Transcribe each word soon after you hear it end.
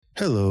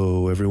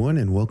Hello, everyone,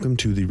 and welcome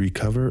to the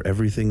Recover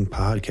Everything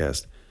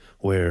podcast,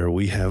 where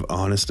we have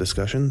honest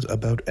discussions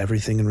about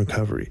everything in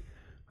recovery.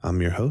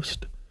 I'm your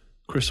host,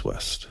 Chris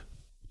West.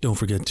 Don't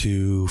forget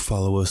to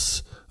follow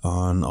us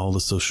on all the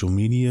social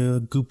media,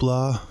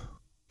 Goopla,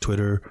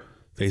 Twitter,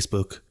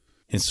 Facebook,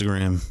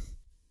 Instagram.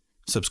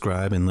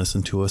 Subscribe and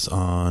listen to us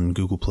on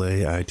Google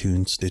Play,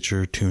 iTunes,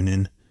 Stitcher,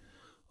 TuneIn,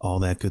 all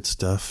that good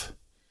stuff.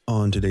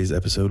 On today's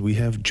episode, we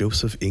have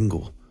Joseph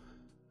Engel.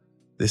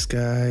 This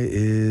guy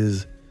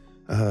is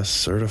a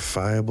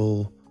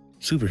certifiable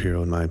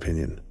superhero, in my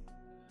opinion.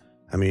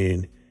 I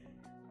mean,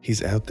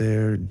 he's out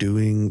there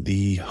doing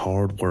the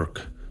hard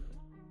work.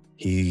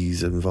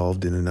 He's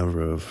involved in a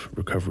number of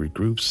recovery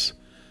groups,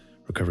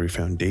 recovery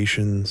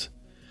foundations.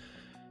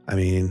 I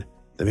mean,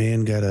 the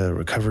man got a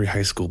recovery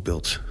high school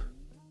built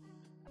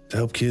to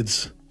help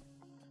kids.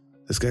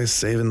 This guy's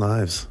saving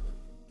lives,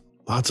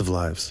 lots of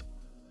lives.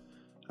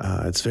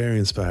 It's very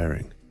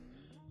inspiring.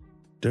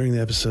 During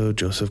the episode,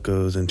 Joseph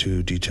goes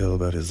into detail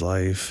about his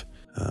life,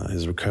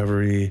 his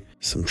recovery,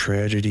 some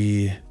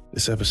tragedy.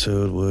 This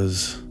episode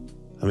was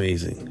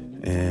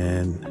amazing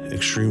and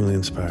extremely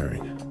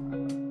inspiring.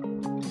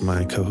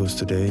 My co-host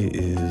today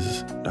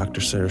is Dr.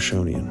 Sarah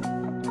Shonian.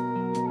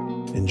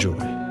 Enjoy.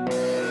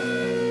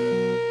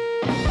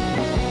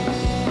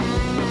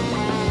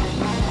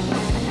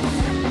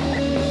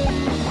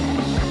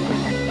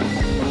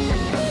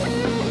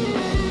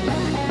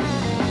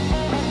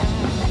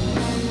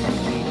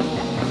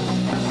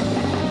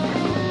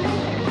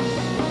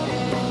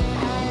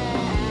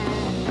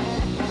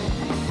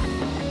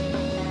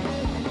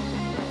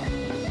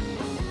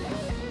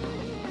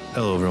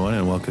 Hello, everyone,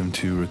 and welcome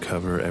to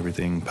Recover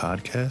Everything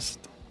podcast.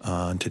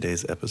 On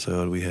today's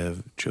episode, we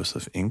have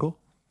Joseph Engel.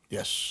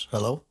 Yes.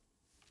 Hello.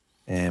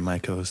 And my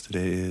co-host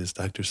today is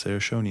Dr. Sarah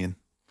Shonian.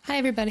 Hi,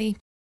 everybody.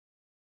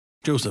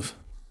 Joseph.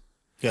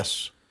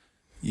 Yes.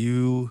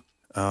 You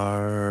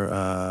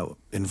are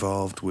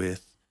involved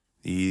with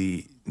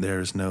the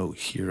There's No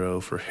Hero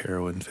for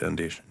Heroin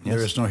Foundation. Yes?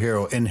 There is no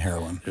hero in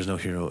heroin. There's no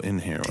hero in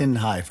heroin.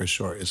 TINHI for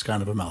short. It's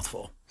kind of a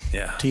mouthful.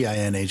 Yeah.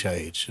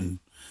 TINHIH. And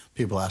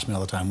people ask me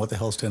all the time, what the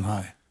hell's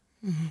TINHI?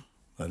 Mm-hmm.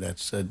 But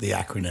that's the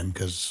acronym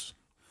because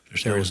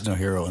there is no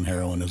hero in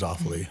heroin is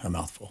awfully a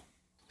mouthful.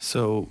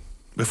 So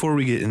before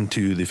we get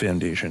into the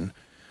foundation,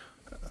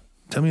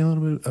 tell me a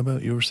little bit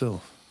about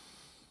yourself.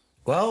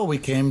 Well, we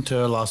came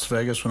to Las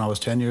Vegas when I was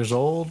 10 years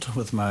old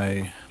with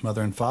my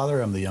mother and father.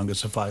 I'm the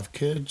youngest of 5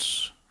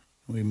 kids.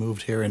 We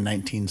moved here in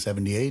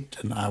 1978,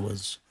 and I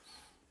was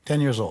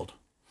 10 years old.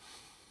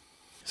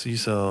 So you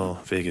saw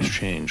Vegas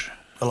change.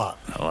 A lot.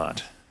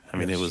 I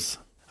mean, yes.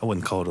 I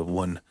wouldn't call it a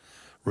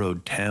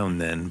one-road town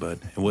then, but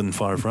it wasn't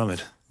far from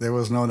it. There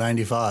was no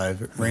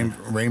 95.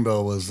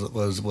 Rainbow was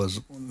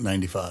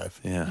 95.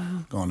 Yeah.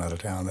 Going out of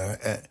town.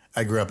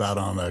 I grew up out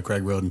on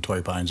Craig Road and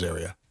Torrey Pines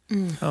area.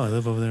 Mm. Oh, I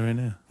live over there right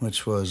now.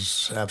 Which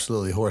was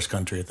absolutely horse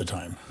country at the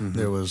time.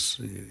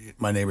 Mm-hmm.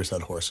 My neighbors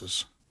had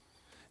horses.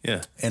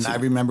 Yeah. And I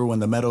remember when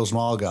the Meadows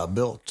Mall got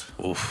built.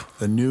 Oof.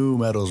 The new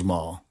Meadows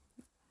Mall.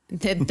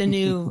 The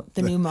new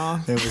mall.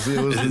 It was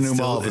the new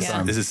mall at the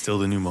time. Is it still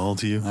the new mall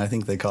to you? I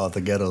think they call it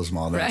the Ghettos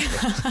Mall now. Right.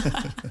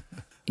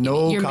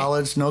 No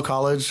college. My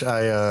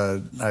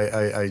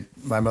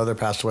mother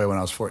passed away when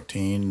I was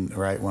 14,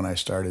 right when I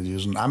started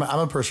using. I'm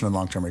a person in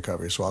long-term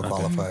recovery, so I'll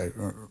qualify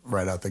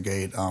right out the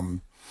gate.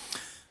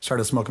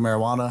 Started smoking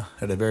marijuana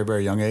at a very,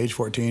 very young age,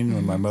 14,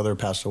 when my mother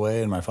passed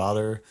away, and my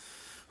father,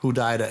 who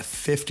died at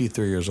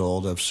 53 years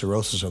old of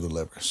cirrhosis of the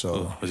liver.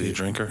 So was he a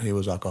drinker? He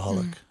was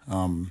alcoholic.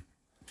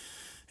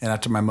 And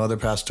after my mother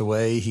passed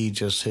away,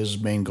 his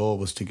main goal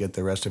was to get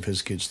the rest of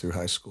his kids through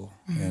high school.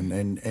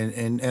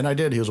 Mm-hmm. And I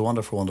did. He was a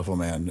wonderful, wonderful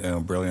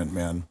man, brilliant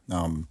man.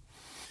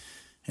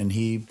 And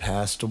he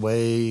passed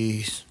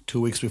away 2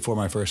 weeks before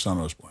my first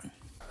son was born.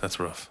 That's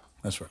rough.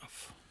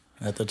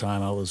 At the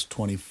time, I was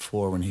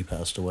 24 when he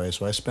passed away.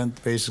 So I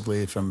spent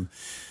basically from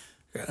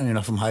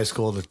high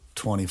school to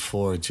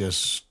 24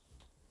 just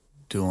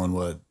doing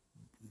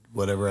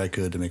whatever I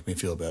could to make me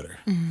feel better.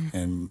 Mm-hmm.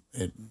 And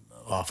it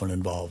often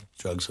involved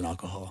drugs and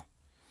alcohol.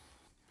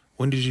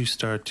 When did you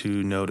start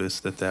to notice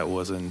that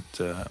wasn't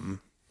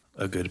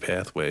a good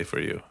pathway for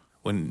you?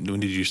 When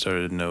did you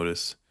start to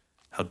notice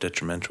how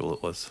detrimental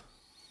it was?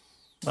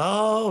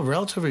 Oh,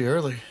 relatively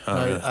early.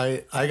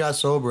 Really? I got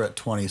sober at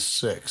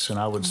 26, and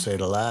I would say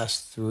the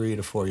last 3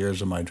 to 4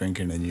 years of my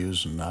drinking and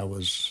using, I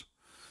was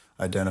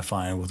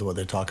identifying with what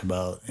they talk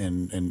about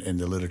in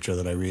the literature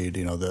that I read,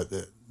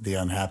 the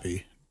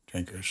unhappy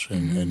drinkers.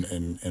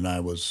 And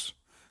I was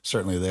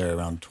certainly there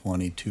around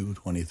 22,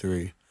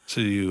 23.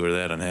 So you were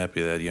that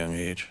unhappy at that young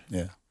age?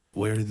 Yeah.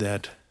 Where did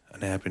that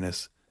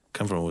unhappiness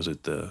come from? Was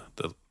it the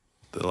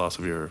loss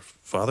of your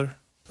father?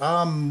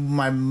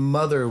 My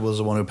mother was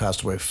the one who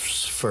passed away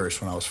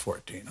first when I was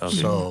 14. Okay.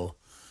 So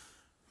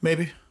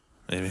maybe.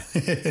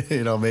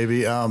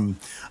 Maybe.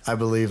 I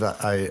believe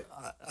I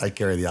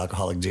carry the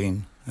alcoholic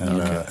gene.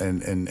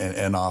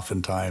 And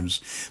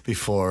oftentimes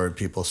before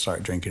people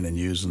start drinking and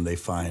using, they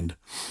find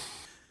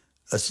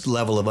a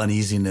level of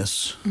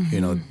uneasiness,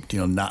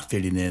 not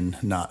fitting in,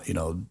 not,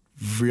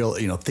 real,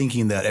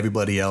 thinking that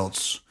everybody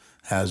else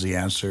has the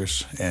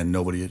answers and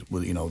nobody,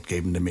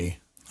 gave them to me.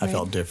 I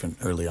felt different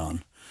early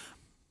on.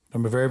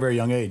 From a very, very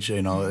young age,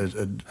 I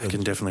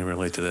can definitely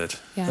relate to that.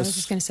 Yeah, I was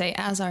just going to say,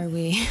 as are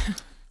we.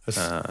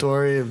 A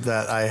story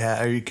that I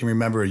had, I can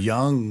remember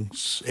young,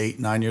 8,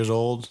 9 years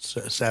old,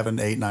 7,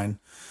 8, 9.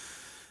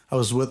 I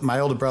was with my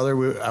older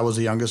brother. I was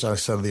the youngest. I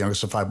said the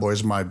youngest of 5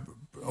 boys. My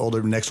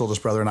next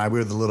oldest brother and I, we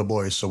were the little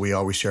boys, so we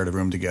always shared a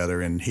room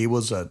together. And he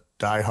was a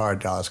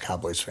diehard Dallas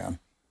Cowboys fan.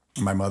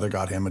 My mother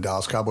got him a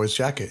Dallas Cowboys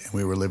jacket, and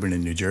we were living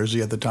in New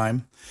Jersey at the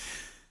time.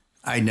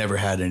 I never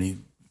had any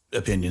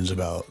opinions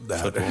about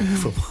that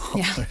football.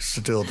 Yeah. I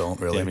still don't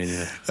really. Yeah,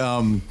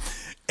 I mean,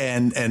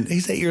 yeah. And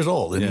he's 8 years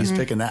old, and he's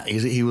picking that.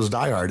 He was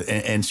diehard,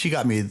 and she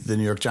got me the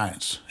New York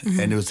Giants,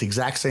 and it was the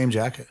exact same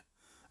jacket.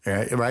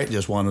 Right?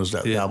 Just one was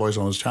Cowboys,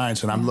 one was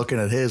Giants. And I'm looking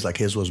at his like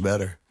his was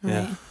better.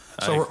 Yeah.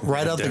 So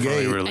right out the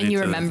gate. And you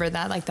remember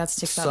that, like that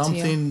sticks out to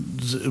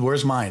you.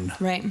 Where's mine?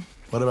 Right.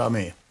 What about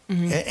me?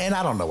 And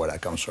I don't know where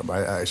that comes from.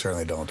 I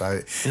certainly don't.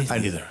 I've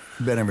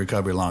been in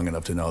recovery long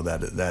enough to know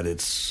that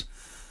it's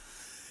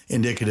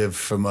indicative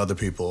from other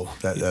people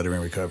that are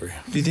in recovery.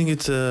 Do you think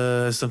it's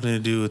something to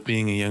do with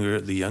being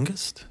the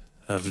youngest?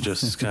 Of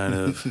just kind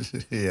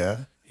of...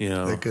 Yeah.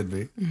 It could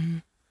be.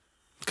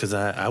 Because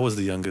I was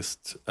the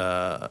youngest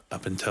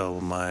up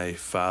until my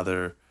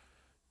father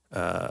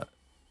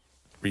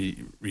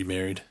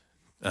remarried,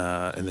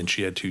 and then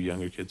she had 2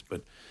 younger kids.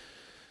 But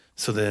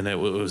so then it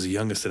was the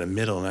youngest in the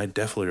middle, and I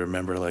definitely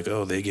remember like,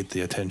 oh, they get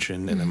the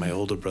attention, and then my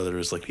older brother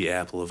is like the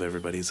apple of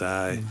everybody's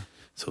eye.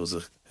 So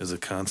it was a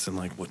constant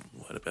like,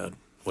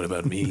 what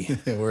about me?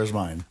 Where's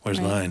mine?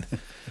 Where's mine?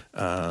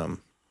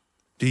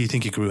 Do you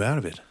think you grew out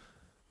of it?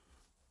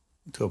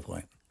 To a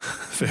point.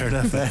 Fair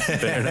enough.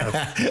 Fair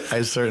enough.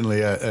 I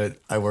certainly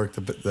I work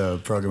the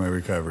program of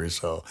recovery,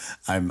 so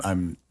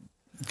I'm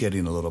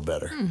getting a little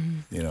better.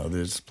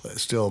 There's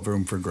still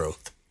room for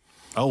growth.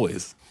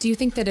 Always. Do you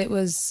think that it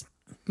was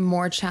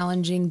more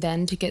challenging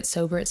then to get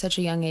sober at such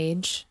a young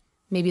age,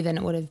 maybe than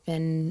it would have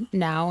been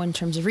now in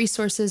terms of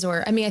resources?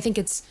 Or I think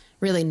it's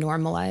really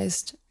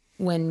normalized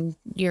when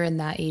you're in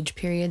that age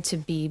period to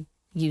be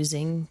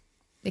using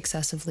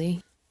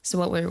excessively. So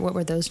what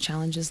were those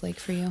challenges like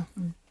for you?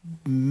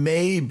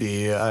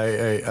 Maybe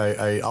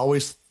I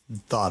always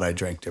thought I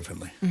drank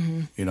differently.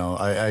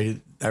 I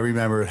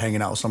remember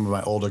hanging out with some of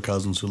my older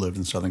cousins who lived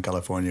in Southern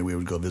California. We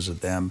would go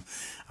visit them.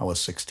 I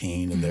was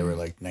 16 and they were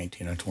like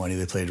 19 or 20.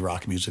 They played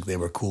rock music. They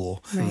were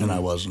cool, and I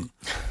wasn't.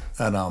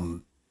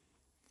 And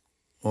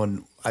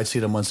when I'd see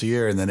them once a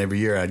year, and then every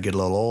year I'd get a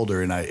little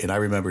older, and I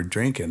remember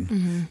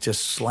drinking,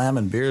 just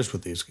slamming beers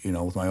with these,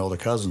 with my older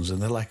cousins,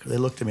 and they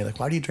looked at me like,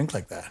 "Why do you drink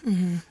like that?"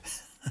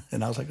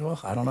 And I was like, "Well,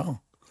 I don't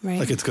know." Right.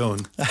 Like it's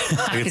going.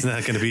 Like it's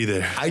not going to be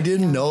there. I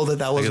didn't know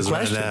that was a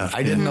question.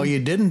 I didn't know you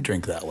didn't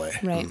drink that way.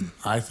 Right.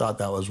 I thought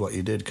that was what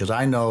you did, because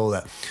I know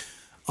that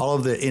all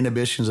of the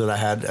inhibitions that I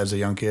had as a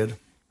young kid,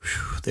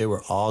 they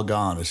were all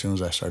gone as soon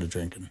as I started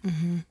drinking.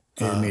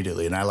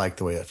 Immediately, and I liked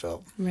the way it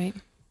felt. Right.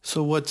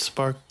 So what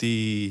sparked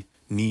the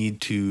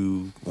need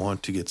to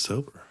want to get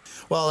sober?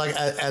 Well, like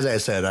as I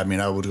said,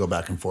 I would go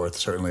back and forth.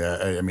 Certainly,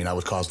 I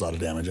would cause a lot of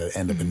damage. I'd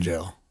end up in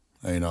jail.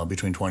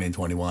 Between 20 and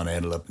 21, I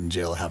ended up in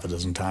jail half a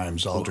dozen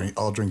times,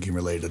 all drinking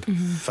related.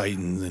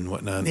 Fighting and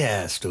whatnot.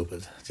 Yeah,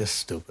 stupid. Just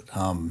stupid.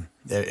 One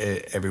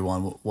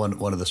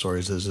of the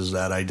stories is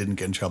that I didn't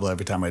get in trouble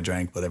every time I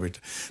drank, but every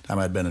time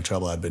I'd been in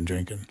trouble, I'd been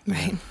drinking.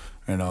 Right.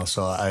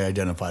 So I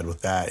identified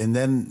with that. And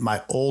then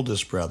my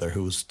oldest brother,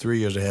 who was 3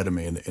 years ahead of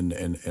me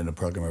in a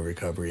program of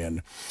recovery,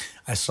 and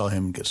I saw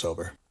him get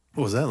sober.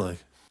 What was that like?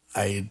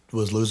 I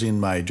was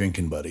losing my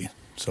drinking buddy,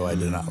 so I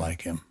did not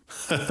like him.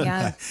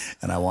 Yeah.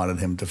 And I wanted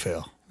him to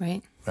fail.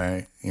 Right.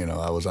 Right.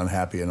 I was an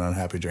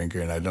unhappy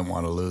drinker, and I didn't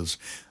want to lose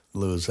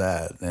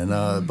that.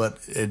 And but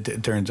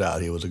it turns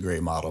out he was a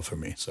great model for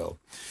me. So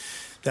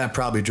that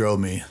probably drove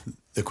me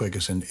the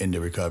quickest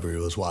into recovery,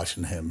 was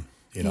watching him.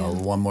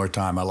 One more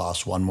time, I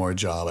lost one more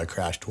job, I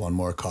crashed one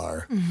more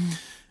car.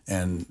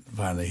 And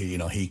finally,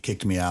 he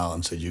kicked me out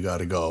and said, "You got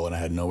to go," and I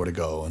had nowhere to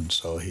go. And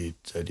so he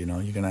said, "You're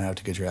going to have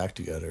to get your act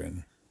together."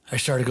 And I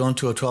started going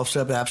to a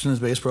 12-step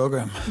abstinence-based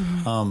program.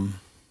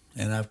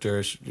 And after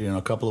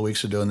a couple of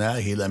weeks of doing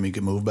that, he let me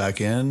move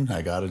back in.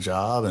 I got a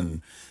job,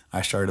 and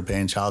I started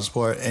paying child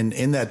support. And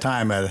in that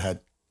time, I had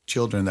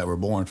children that were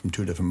born from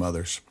 2 different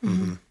mothers.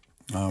 And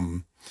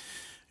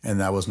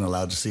I wasn't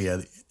allowed to see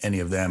any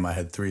of them. I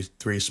had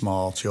three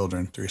small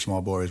children, 3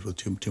 small boys with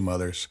two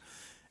mothers.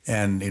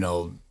 And,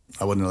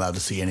 I wasn't allowed to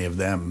see any of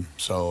them.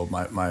 So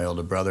my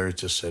older brother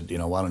just said,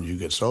 "Why don't you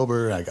get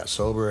sober?" I got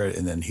sober,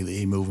 and then he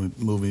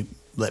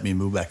let me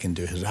move back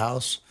into his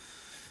house.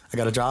 I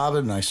got a job,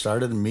 and I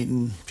started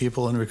meeting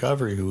people in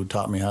recovery who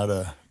taught me how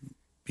to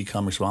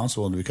become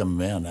responsible and to become a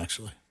man,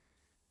 actually.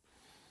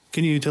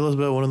 Can you tell us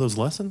about one of those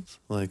lessons?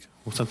 Like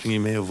something you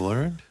may have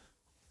learned?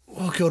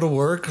 Well, go to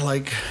work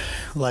like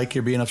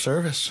you're being of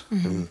service.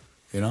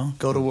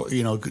 Go to work,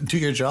 do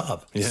your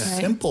job. Yeah.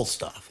 Right. Simple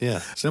stuff.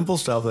 Yeah. Simple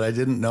stuff that I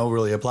didn't know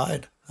really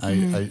applied.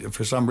 I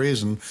for some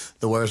reason,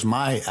 the "where's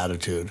my"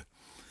 attitude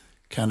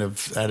kind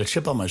of I had a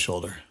chip on my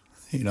shoulder.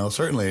 You know,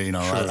 certainly, you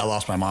know, Sure. I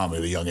lost my mom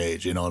at a young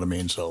age, you know what I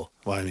mean? So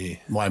Why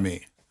me? why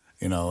me?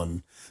 You know,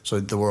 and so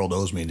the world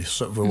owes me.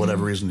 So for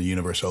whatever reason, the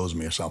universe owes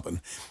me or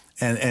something.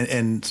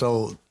 And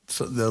so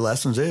the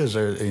lessons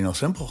are, you know,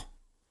 simple.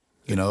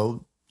 You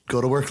know,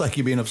 go to work like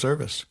you're being of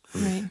service.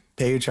 Right.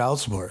 Pay your child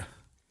support.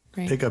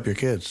 Right. Pick up your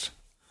kids.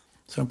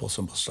 Simple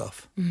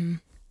stuff.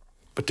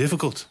 But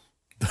difficult.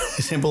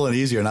 Simple and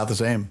easy are not the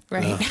same.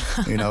 Right.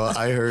 You know,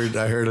 I heard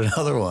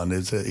another one.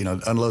 It's you know,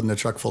 unloading a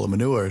truck full of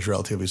manure is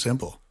relatively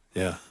simple,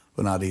 Yeah.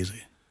 but not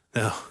easy.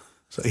 No.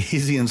 So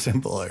easy and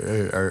simple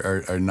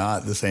are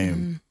not the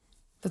same.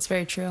 That's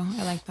very true.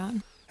 I like that.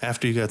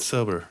 After you got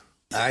sober,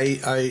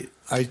 I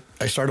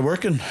started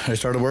working. I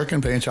started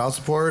working, paying child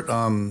support.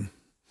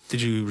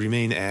 did you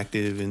remain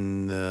active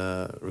in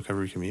the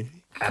recovery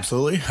community?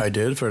 Absolutely, I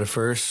did for the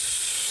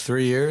first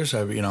 3 years.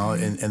 I, you know,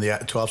 in the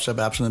 12-step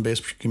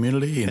abstinence-based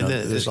community, you know,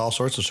 there's all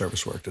sorts of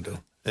service work to do.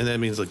 And that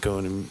means like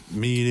going to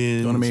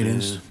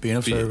meetings. Being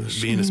of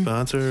service. Being a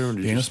sponsor. Or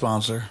Being a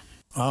sponsor.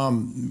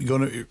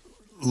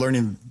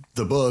 Learning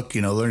the book,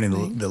 you know,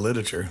 learning the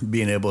literature,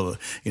 being able to,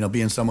 you know,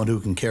 being someone who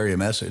can carry a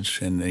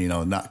message and, you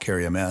know, not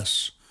carry a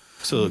mess.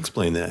 So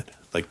explain that,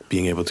 like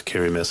being able to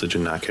carry a message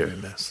and not carry a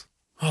mess.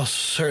 Well,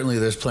 certainly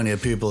there's plenty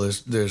of people.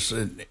 There's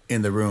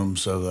in the room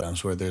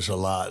sometimes where there's a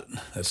lot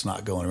that's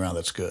not going around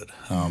that's good.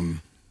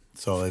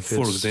 So if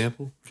For it's,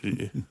 example,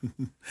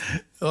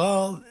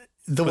 well,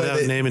 the Without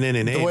way they, naming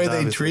any names, the way they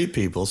obviously. treat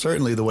people,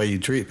 certainly the way you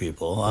treat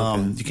people.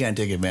 You can't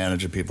take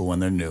advantage of people when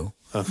they're new.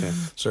 okay,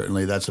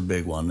 Certainly that's a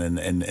big one,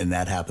 and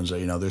that happens.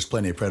 You know, there's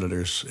plenty of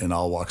predators in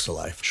all walks of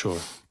life.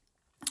 sure.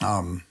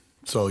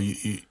 So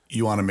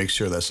you want to make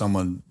sure that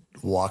someone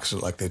walks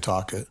it like they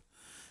talk it,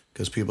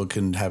 because people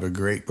can have a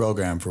great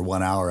program for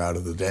 1 hour out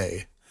of the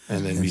day.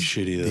 And then be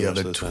shitty The rest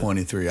other of the time.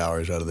 23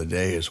 hours out of the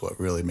day is what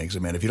really makes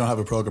it man. If you don't have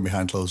a program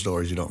behind closed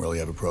doors, you don't really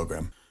have a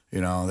program.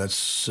 You know,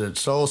 that's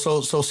it's so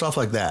stuff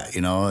like that.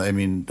 You know, I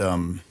mean,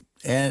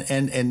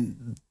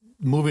 and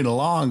moving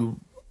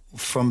along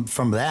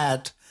from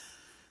that,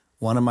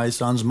 one of my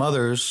son's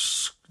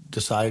mothers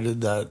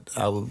decided that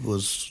I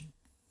was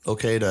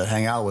okay to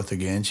hang out with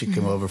again. She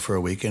came over for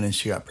a weekend and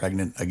she got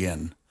pregnant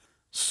again.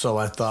 So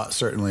I thought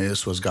certainly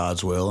this was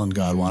God's will, and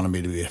God wanted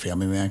me to be a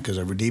family man, because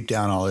deep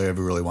down, all I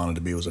ever really wanted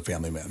to be was a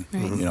family man.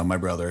 Right. You know, my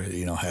brother,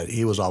 you know,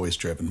 he was always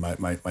driven.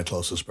 My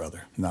closest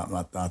brother,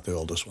 not the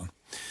oldest one.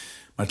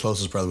 My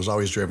closest brother was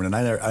always driven, and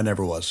I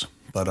never was.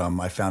 But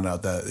I found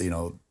out that, you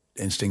know,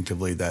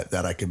 instinctively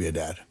that I could be a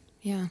dad.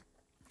 Yeah.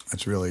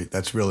 That's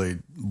really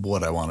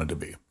what I wanted to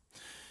be.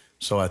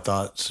 So I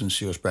thought, since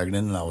she was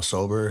pregnant and I was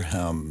sober,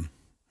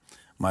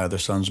 my other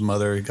son's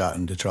mother got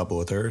into trouble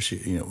with her. She,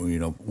 you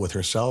know, with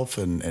herself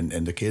and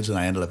the kids, and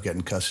I ended up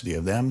getting custody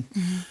of them.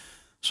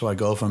 So I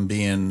go from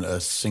being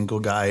a single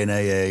guy in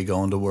AA,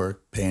 going to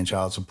work, paying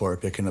child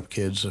support, picking up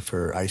kids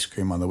for ice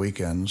cream on the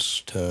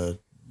weekends, to,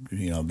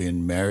 you know,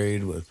 being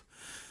married with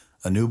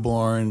a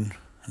newborn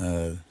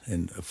and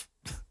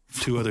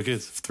Two other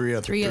kids. three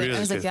other. Three. I other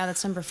was like, kids. yeah,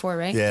 that's number 4,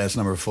 right? Yeah, it's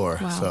number 4.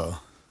 Wow. So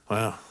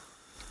Wow.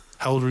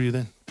 How old were you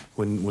then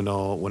when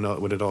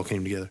it all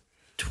came together?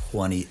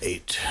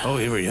 28. Oh,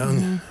 you were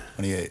young.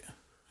 28.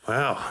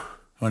 Wow.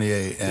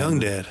 28. And, Young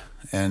dad.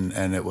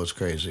 And it was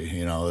crazy,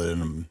 you know,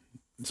 and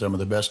some of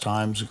the best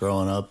times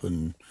growing up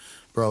and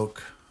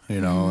broke, you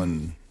know,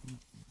 and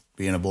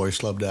being a boys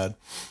club dad,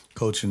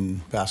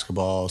 coaching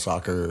basketball,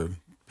 soccer,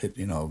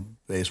 you know,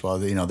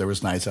 baseball. You know, there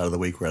was nights out of the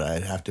week where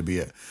I'd have to be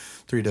at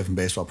 3 different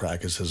baseball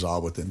practices,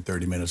 all within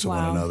 30 minutes of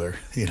one Wow. another,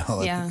 you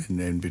know, Yeah.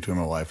 and between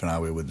my wife and I,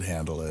 we would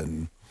handle it.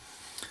 And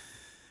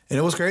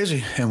it was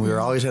crazy. And we were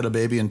always had a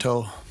baby in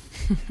tow.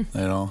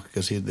 You know,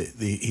 because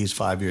he's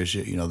 5 years.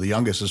 You know, the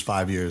youngest is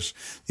 5 years.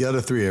 The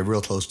other 3 are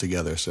real close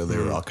together, so they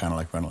were all kind of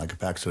like running like a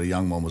pack. So the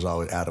young one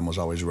Adam was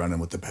always running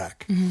with the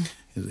pack.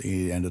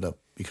 He ended up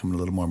becoming a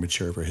little more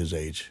mature for his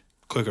age,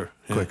 Quicker.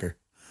 Yeah. quicker.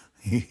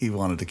 He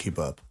wanted to keep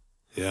up.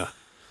 Yeah.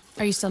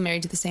 Are you still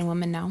married to the same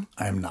woman now?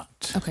 I am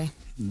not. Okay.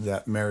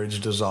 That marriage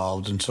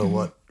dissolved, and so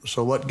what?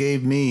 So what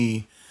gave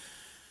me?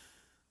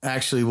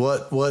 Actually,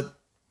 what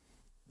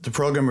the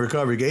program of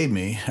recovery gave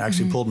me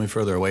actually pulled me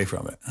further away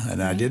from it.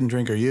 And I didn't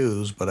drink or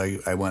use, but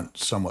I went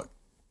somewhat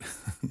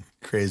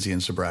crazy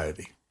in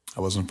sobriety.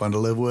 I wasn't fun to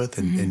live with,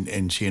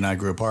 and she and I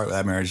grew apart.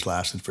 That marriage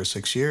lasted for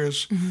 6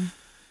 years.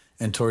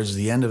 And towards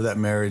the end of that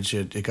marriage,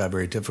 it got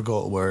very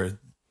difficult where,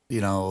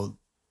 you know,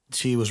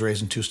 she was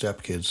raising 2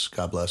 stepkids,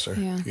 God bless her,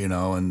 Yeah. you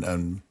know,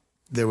 and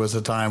there was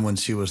a time when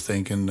she was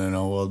thinking, you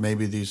know, well,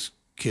 maybe these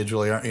kids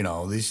really aren't, you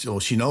know,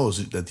 she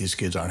knows that these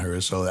kids aren't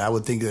hers. So I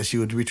would think that she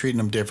would be treating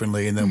them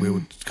differently, and then we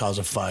would cause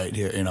a fight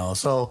here, you know.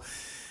 So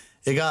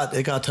it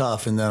got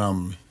tough, and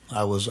then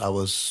I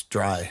was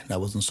dry. I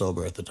wasn't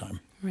sober at the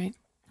time. Right.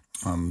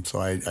 So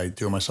I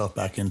threw myself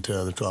back into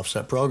the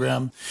 12-step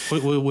program.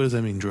 What does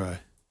that mean, dry?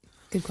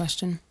 Good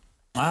question.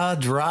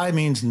 Dry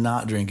means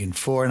not drinking.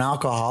 For an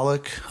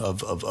alcoholic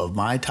of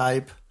my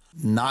type,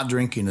 not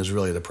drinking is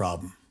really the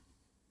problem.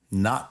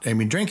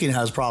 Drinking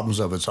has problems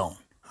of its own.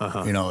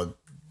 You know,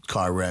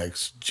 car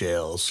wrecks,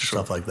 jails,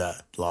 stuff like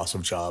that, loss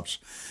of jobs.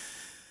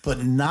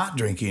 But not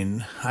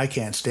drinking, I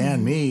can't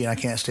stand me. I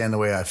can't stand the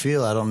way I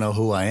feel. I don't know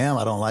who I am.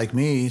 I don't like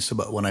me. So,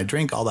 but when I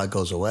drink, all that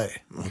goes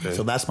away. Okay.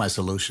 So that's my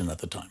solution at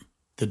the time,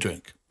 to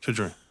drink. To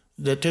drink.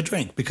 To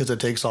drink, because it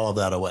takes all of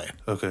that away.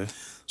 Okay.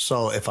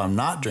 So if I'm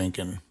not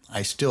drinking,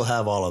 I still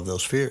have all of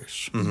those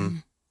fears. Mm-hmm.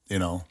 You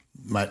know,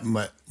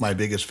 my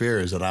biggest fear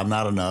is that I'm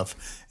not enough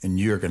and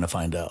you're going to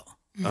find out.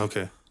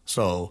 Okay.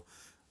 So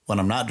when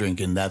I'm not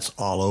drinking, that's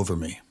all over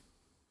me.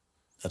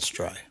 That's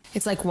dry.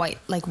 It's like white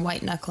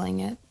knuckling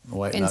it.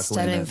 White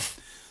instead knuckling of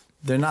it.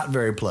 They're not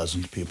very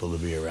pleasant people to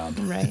be around.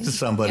 Right.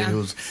 somebody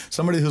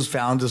who's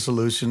found a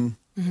solution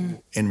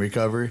in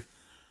recovery.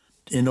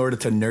 In order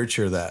to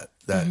nurture that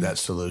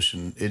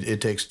solution,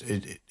 it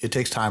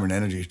takes time and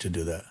energy to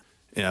do that.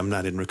 Yeah, I'm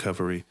not in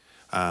recovery.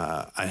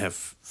 I have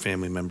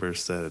family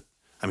members that,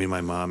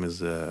 my mom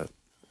is an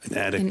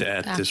addict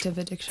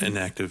addiction. An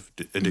active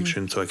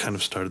addiction. So I kind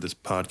of started this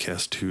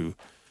podcast to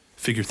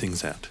figure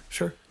things out.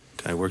 Sure.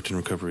 I worked in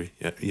recovery,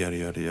 yada,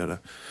 yada, yada.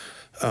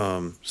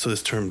 So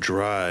this term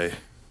dry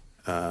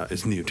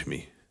is new to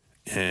me.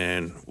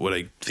 And what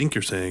I think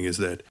you're saying is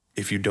that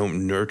if you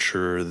don't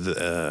nurture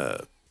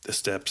the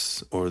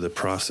steps or the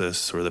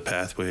process or the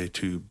pathway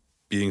to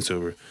being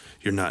sober,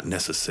 you're not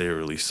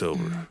necessarily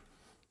sober.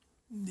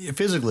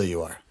 Physically,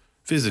 you are.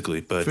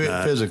 Physically, but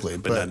not physically,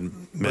 but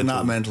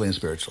not mentally and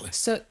spiritually.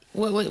 So,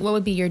 what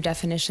would be your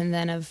definition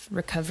then of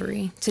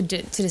recovery to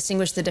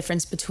distinguish the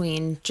difference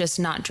between just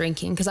not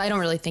drinking? Because I don't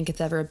really think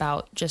it's ever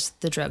about just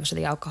the drugs or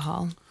the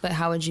alcohol. But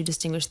how would you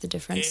distinguish the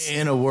difference?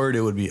 In a word,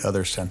 it would be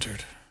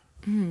other-centered.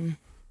 You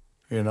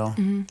know.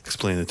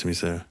 Explain it to me,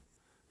 Sarah.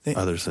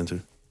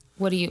 Other-centered.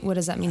 What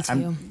does that mean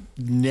to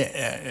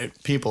you?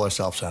 People are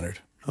self-centered.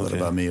 Okay. What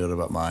about me? What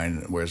about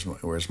mine?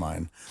 Where's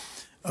mine?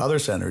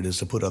 Other-centered is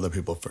to put other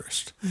people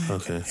first.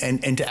 Okay.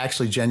 And to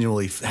actually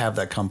genuinely have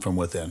that come from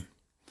within.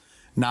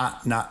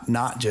 Not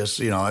just,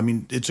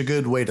 it's a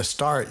good way to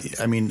start.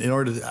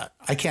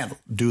 I can't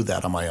do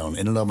that on my own.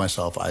 In and of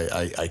myself,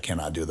 I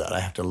cannot do that. I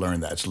have to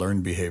learn that. It's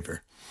learned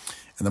behavior.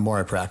 And the more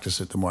I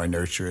practice it, the more I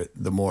nurture it,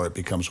 the more it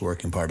becomes a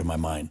working part of my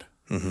mind.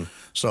 Mm-hmm.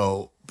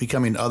 So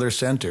becoming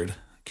other-centered,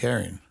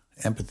 caring,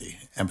 empathy,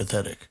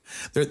 empathetic.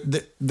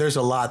 There's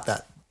a lot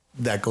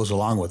that goes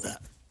along with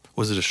that.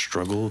 Was it a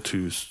struggle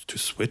to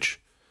switch,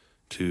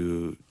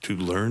 to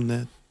learn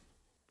that?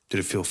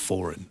 Did it feel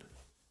foreign?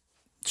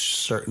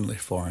 Certainly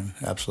foreign,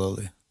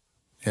 absolutely.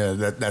 Yeah,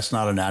 that's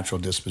not a natural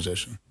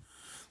disposition.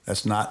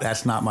 That's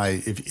not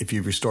my. If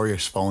you restore your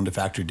phone to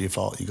factory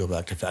default, you go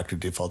back to factory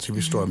defaults. If you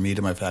restore me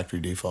to my factory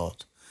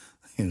default,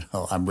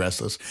 I'm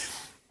restless.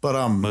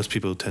 But most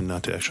people tend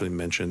not to actually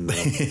mention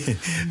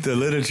the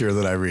literature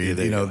that I read.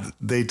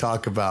 They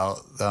talk about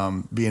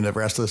being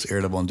restless,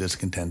 irritable, and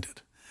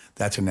discontented.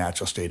 That's a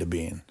natural state of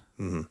being,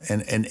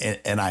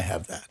 and I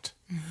have that.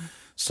 Mm-hmm.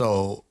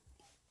 So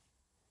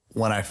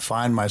when I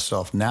find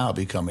myself now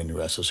becoming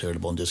restless,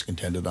 irritable, and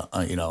discontented,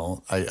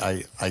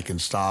 I can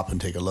stop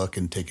and take a look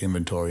and take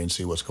inventory and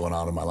see what's going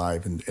on in my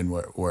life and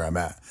where I'm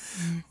at.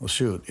 Mm-hmm. Well,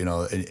 shoot,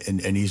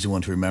 an easy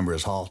one to remember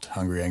is HALT: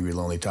 hungry, angry,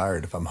 lonely,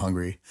 tired. If I'm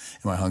hungry,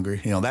 am I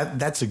hungry?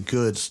 That's a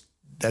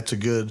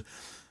good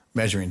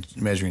measuring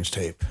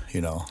tape.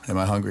 Am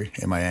I hungry?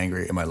 Am I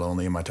angry? Am I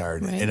lonely? Am I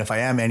tired? Right. And if I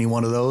am any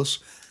one of those,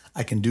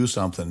 I can do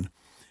something.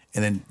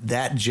 And then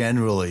that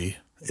generally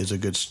is a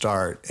good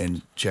start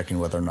in checking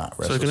whether or not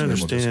restless. So I can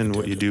understand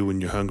what you do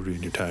when you're hungry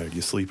and you're tired.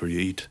 You sleep or you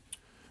eat.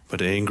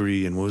 But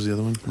angry and what was the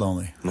other one?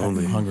 Lonely.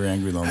 Hungry,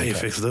 angry, lonely. How do you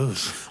fix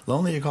those?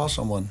 Lonely, you call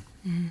someone.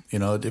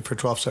 Mm-hmm. For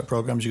 12-step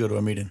programs, you go to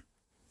a meeting.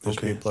 There's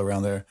people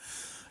around there.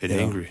 And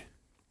angry.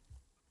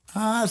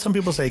 Some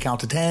people say count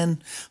to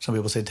 10. Some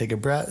people say take a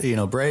breath,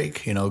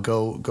 break,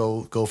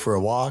 go for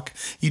a walk.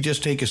 You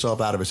just take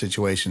yourself out of a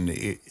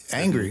situation.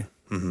 Angry.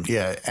 Mm-hmm.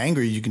 Yeah,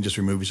 angry, you can just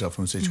remove yourself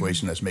from a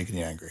situation that's making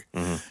you angry.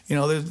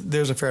 Mm-hmm.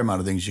 There's a fair amount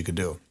of things you could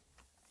do.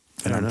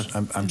 And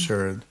I'm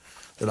sure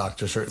the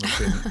doctor certainly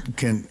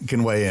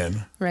can weigh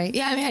in. Right.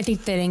 Yeah, I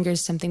think that anger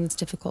is something that's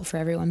difficult for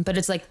everyone. But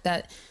it's like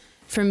that,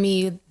 for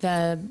me,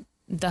 the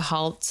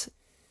HALT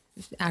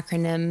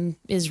acronym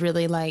is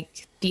really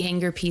like the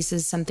anger piece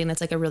is something that's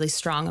like a really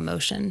strong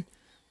emotion.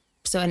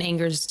 So an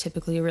anger is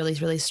typically a really,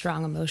 really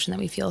strong emotion that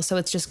we feel. So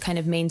it's just kind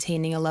of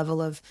maintaining a level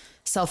of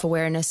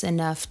self-awareness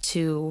enough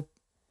to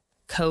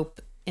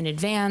cope in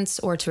advance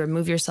or to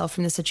remove yourself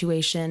from the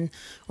situation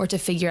or to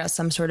figure out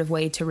some sort of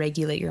way to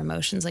regulate your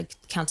emotions, like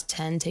count to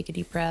 10, take a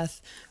deep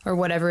breath, or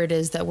whatever it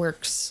is that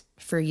works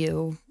for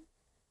you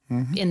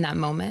in that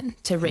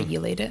moment to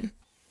regulate it.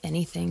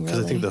 Anything, really.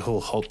 Because I think the whole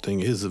HALT thing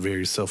is a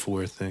very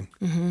self-aware thing.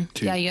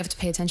 Mm-hmm. Yeah, you have to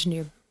pay attention to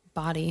your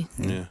body.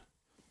 Yeah.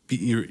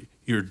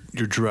 You're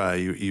dry.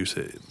 You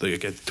said,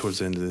 like, towards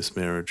the end of this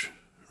marriage,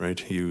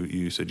 right?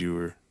 You said you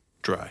were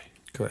dry.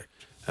 Correct.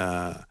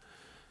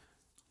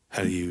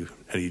 How do you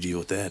deal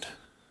with that?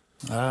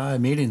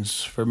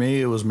 Meetings. For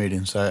me, it was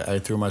meetings. I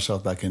threw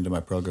myself back into my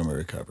program of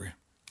recovery.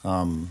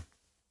 The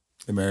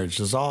marriage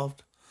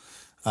dissolved.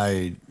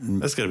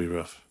 That's got to be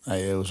rough.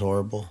 It was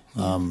horrible.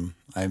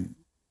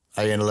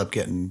 I ended up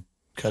getting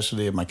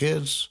custody of my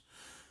kids.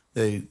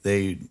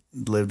 they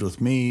lived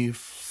with me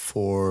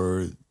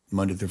for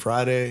Monday through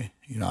Friday.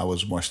 You know, I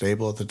was more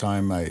stable at the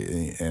time.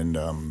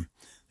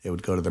 They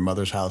would go to their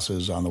mother's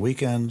houses on the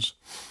weekends,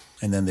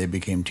 and then they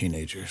became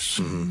teenagers,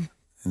 and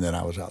then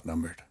I was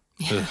outnumbered.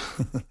 Yeah.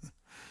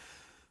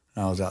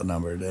 I was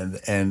outnumbered,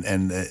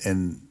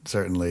 and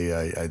certainly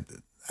I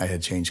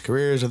had changed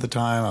careers at the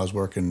time. I was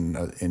working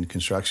in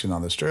construction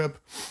on the Strip.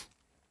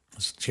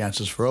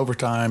 Chances for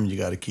overtime. You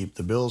got to keep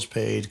the bills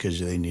paid because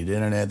they need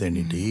internet, they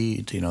need to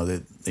eat. You know,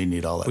 they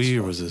need all that. What stuff.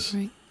 year was this?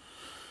 Right.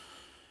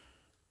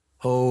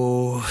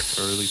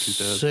 Early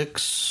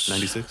 2000?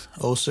 96?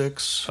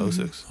 06.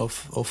 06.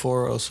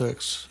 04,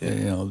 06. Yeah.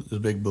 You know, the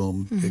big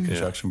boom, big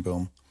construction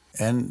boom.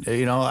 And,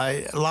 you know,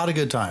 a lot of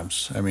good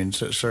times. I mean,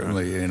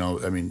 certainly, you know,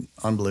 I mean,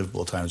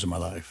 unbelievable times in my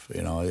life.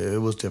 You know, it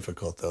was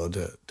difficult, though,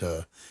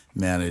 to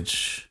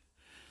manage.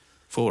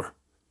 4.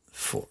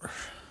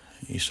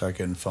 You start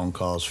getting phone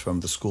calls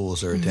from the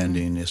schools they're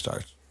attending. You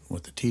start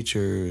with the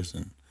teachers,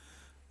 and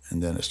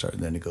then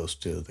it goes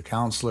to the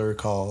counselor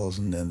calls,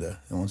 and then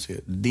once the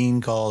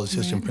dean calls,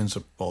 assistant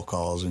principal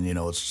calls, and you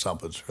know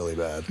something's really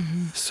bad.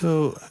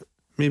 So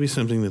maybe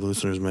something that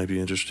listeners might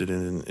be interested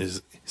in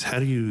is how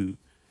do you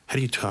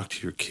talk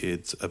to your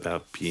kids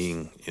about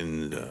being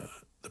in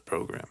the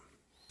program?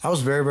 I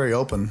was very, very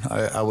open.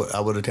 I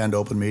would attend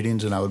open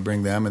meetings, and I would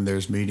bring them. And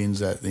there's meetings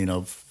that, you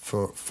know,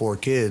 for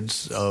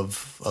kids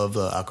of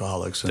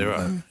alcoholics. And, there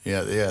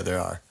are. There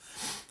are.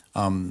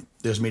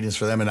 There's meetings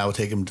for them, and I would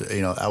take them to,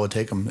 you know,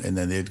 and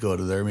then they'd go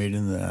to their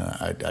meeting,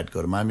 and I'd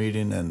go to my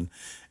meeting, and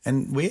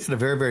we had a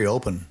very, very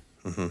open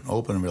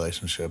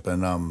relationship.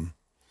 And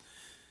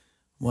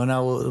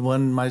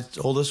when my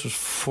oldest was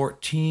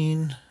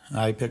 14,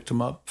 I picked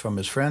him up from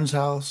his friend's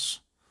house.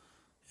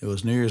 It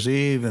was New Year's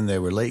Eve, and they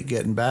were late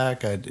getting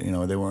back.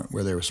 They weren't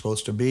where they were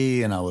supposed to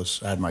be, and I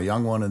had my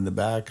young one in the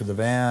back of the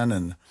van,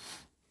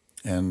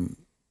 and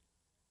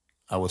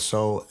I was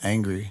so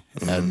angry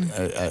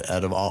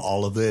out of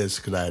all of this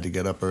because I had to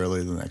get up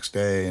early the next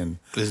day. And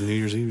This is New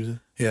Year's Eve, is it?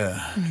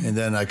 yeah, and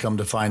then I come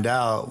to find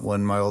out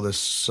when my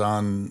oldest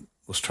son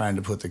was trying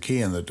to put the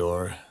key in the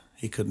door,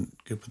 he couldn't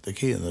put the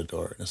key in the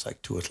door. And it's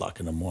like 2:00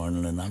 in the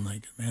morning, and I'm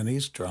like, man,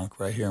 he's drunk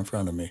right here in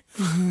front of me.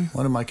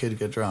 When did my kid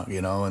get drunk?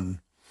 You know, and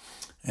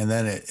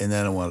then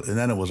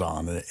it was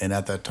on. And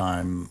at that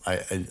time,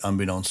 I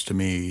unbeknownst to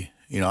me,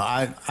 you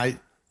know,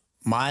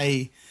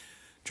 my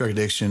drug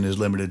addiction is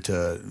limited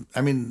to, I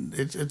mean,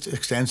 it's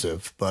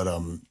extensive, but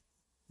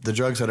the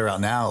drugs that are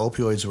out now,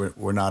 opioids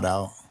were not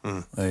out.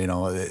 You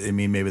know, I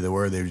mean, maybe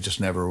they just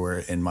never were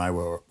in my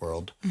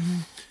world.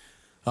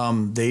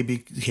 They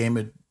became,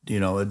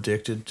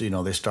 addicted. You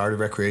know, they started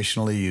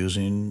recreationally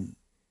using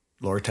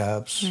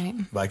Lortabs,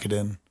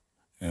 Vicodin,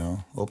 you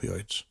know,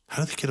 opioids.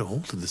 How did they get a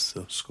hold of this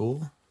stuff?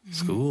 School.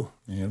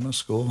 Yeah,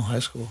 school, high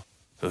school.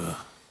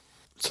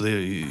 So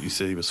you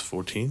said he was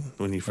 14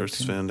 when you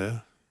first found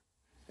out?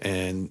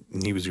 And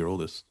he was your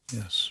oldest?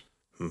 Yes.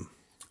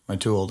 My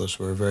two oldest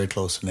were very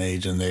close in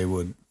age, and they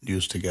would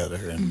use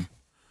together. And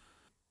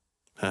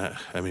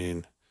I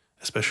mean,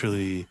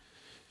 especially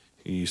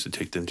you used to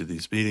take them to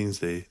these meetings.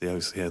 They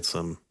obviously had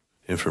some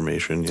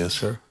information, yes?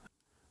 Sure.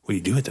 What do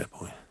you do at that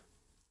point?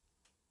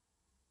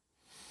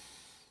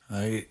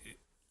 I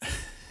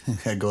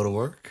go to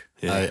work.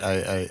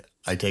 Yeah.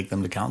 I take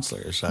them to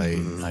counselors.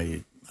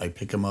 I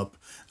pick them up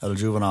at a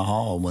juvenile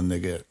hall when they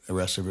get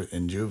arrested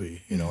in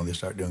juvie. You know, and they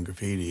start doing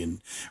graffiti.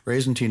 And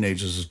raising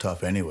teenagers is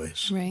tough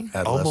anyways. Right.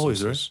 All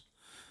boys, right?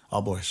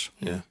 All boys.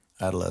 Yeah.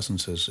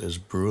 Adolescence is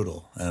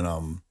brutal.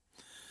 And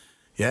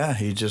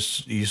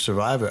you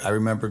survive it. I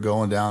remember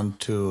going down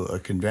to a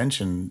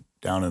convention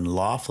down in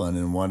Laughlin,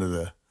 and one of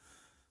the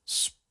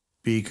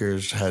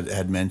speakers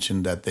had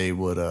mentioned that they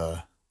would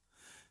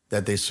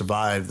that they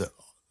survived her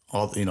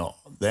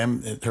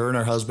and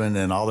her husband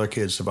and all their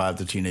kids survived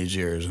the teenage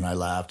years. And I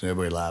laughed, and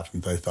everybody laughed,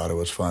 and they thought it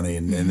was funny.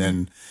 And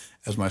then,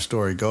 as my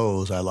story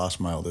goes, I lost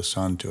my oldest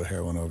son to a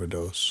heroin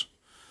overdose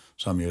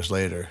some years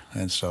later.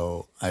 And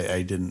so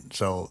I didn't.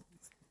 So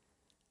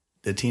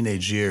the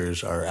teenage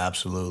years are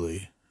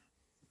absolutely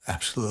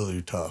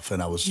tough.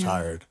 And I was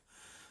tired.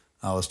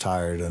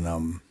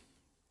 And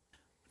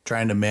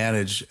trying to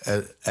manage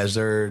as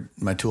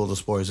my two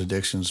oldest boys'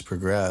 addictions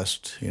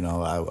progressed. You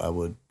know, I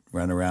would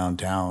run around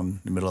town in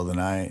the middle of the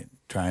night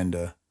trying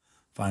to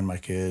find my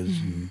kids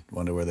and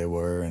wonder where they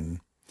were. And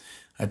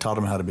I taught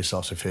them how to be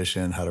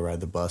self-sufficient, how to ride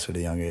the bus at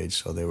a young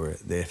age. So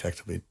they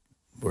effectively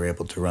were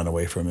able to run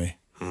away from me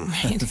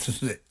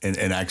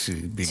and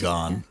actually be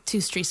gone.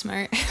 Too street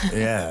smart.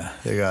 Yeah,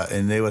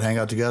 they would hang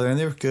out together, and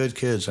they were good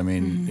kids. I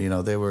mean, you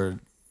know, they were,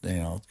 you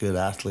know, good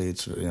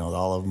athletes. You know,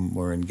 all of them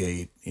were in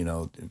GATE. You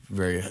know,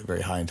 very,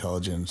 very high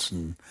intelligence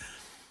and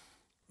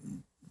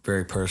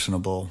very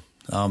personable.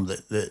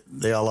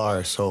 They all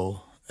are.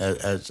 So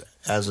as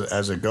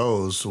it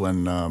goes,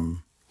 when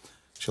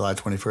July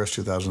 21st,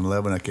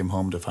 2011, I came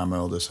home to find my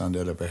oldest son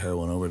dead of a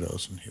heroin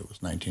overdose, and he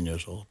was 19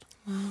 years old.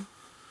 Wow.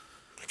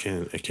 I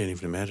can't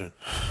even imagine.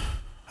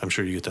 I'm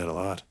sure you get that a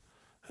lot.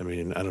 I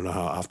mean, I don't know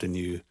how often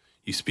you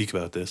speak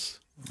about this.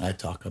 I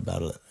talk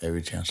about it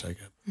every chance I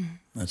get.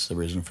 That's the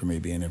reason for me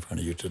being in front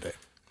of you today.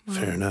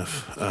 Fair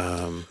enough.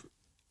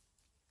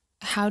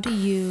 How do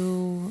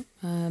you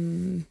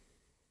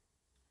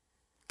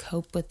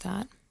cope with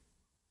that?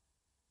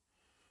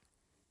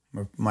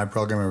 My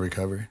program of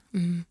recovery.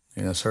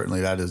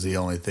 Certainly that is the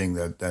only thing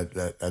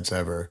that's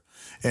ever,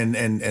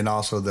 and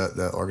also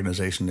the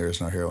organization There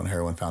Is No Hero and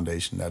Heroin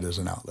Foundation. That is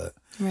an outlet.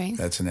 Right.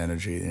 That's an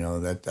energy.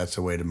 That's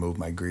a way to move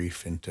my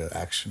grief into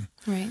action.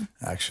 Right.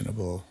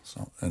 Actionable.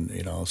 So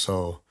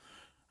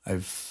I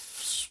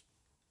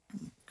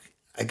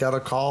got a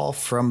call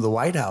from the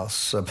White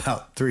House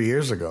about 3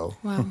 years ago.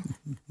 Wow.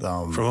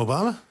 From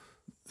Obama?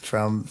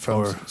 From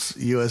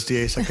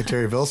USDA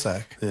Secretary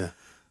Vilsack. Yeah.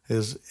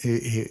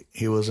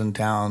 He was in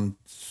town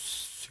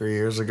 3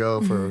 years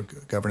ago for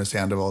Governor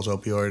Sandoval's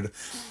opioid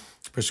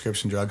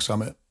prescription drug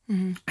summit.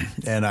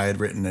 And I had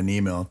written an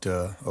email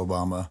to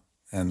Obama,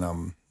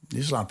 and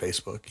he's on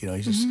Facebook.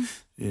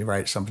 He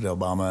writes something to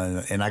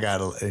Obama, and I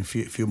got a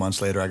few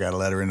months later, I got a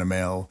letter in the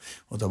mail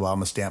with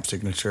Obama's stamp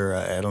signature.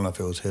 I don't know if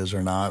it was his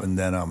or not. And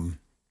then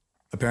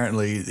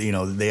apparently,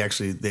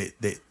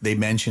 they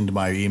mentioned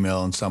my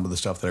email and some of the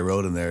stuff that I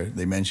wrote in there.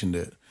 They mentioned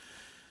it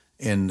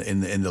in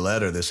the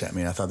letter they sent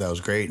me. And I thought that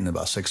was great. And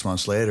about 6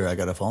 months later, I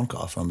got a phone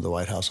call from the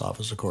White House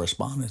Office of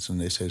Correspondence,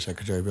 and they said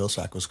Secretary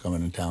Vilsack was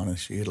coming in town and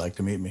she'd like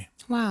to meet me.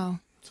 Wow.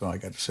 So I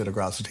got to sit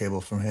across the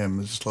table from him,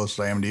 as close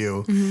as I am to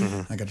you.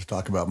 I got to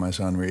talk about my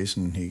son Reese,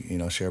 and he,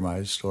 share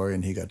my story,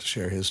 and he got to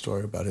share his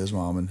story about his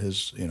mom and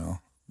his,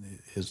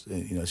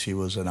 she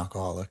was an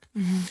alcoholic.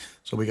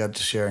 So we got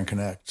to share and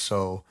connect.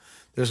 So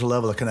there's a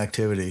level of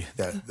connectivity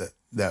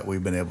that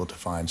we've been able to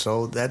find.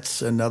 So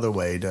that's another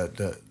way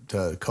to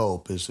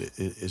cope is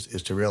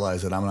to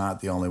realize that I'm not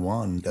the only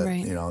one. That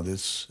right.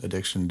 This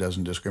addiction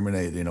doesn't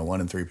discriminate.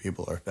 1 in 3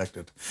 people are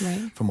affected,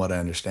 right. from what I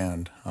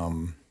understand.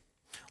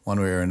 One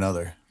way or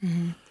another,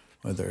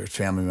 whether it's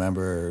family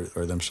member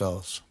or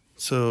themselves.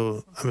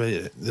 So,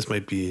 this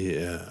might be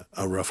a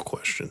rough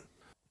question.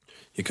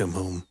 You come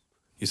home,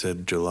 you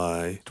said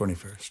July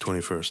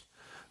 21st.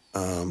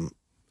 I'm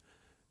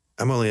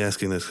only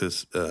asking this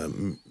because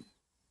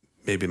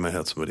maybe it might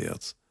help somebody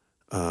else.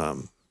 I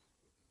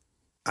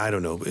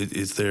don't know.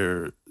 Is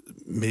there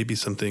maybe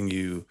something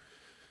you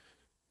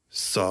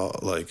saw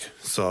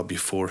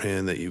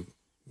beforehand that you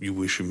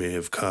wish you may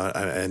have caught?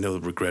 I know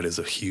regret is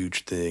a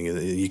huge thing,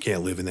 and you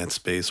can't live in that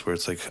space where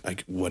it's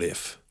like what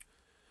if?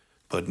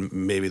 But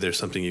maybe there's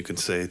something you can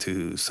say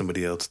to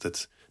somebody else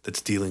that's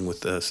dealing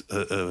with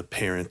a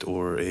parent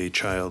or a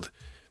child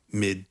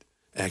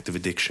mid-active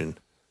addiction.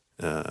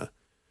 Well,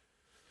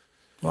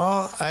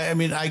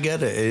 I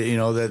get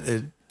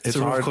it. It's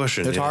a hard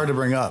question. It's hard to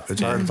bring up.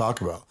 It's hard to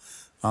talk about.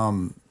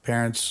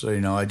 Parents,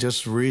 I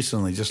just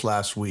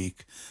last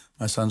week,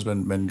 my son's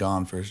been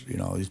gone for,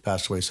 he's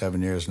passed away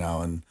 7 years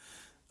now. And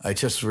I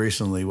just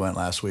recently went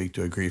last week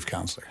to a grief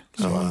counselor.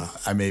 So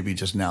I may be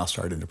just now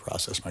starting to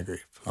process my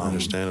grief.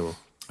 Understandable.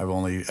 I've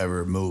only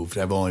ever moved.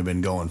 I've only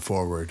been going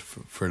forward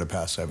for the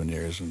past 7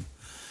 years. And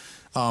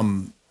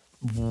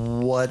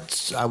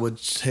what I would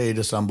say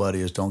to somebody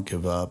is don't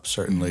give up.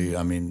 Certainly,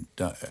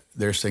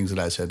 there's things that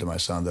I said to my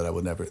son that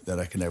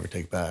I could never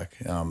take back.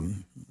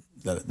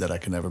 That I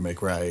can never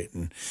make right.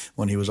 And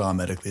when he was on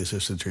medically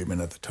assisted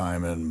treatment at the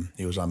time, and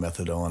he was on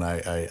methadone,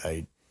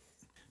 I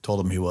told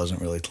him he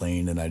wasn't really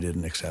clean, and I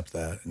didn't accept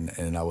that,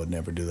 and I would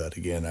never do that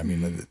again.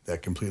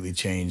 That completely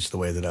changed the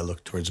way that I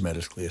look towards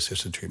medically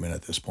assisted treatment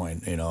at this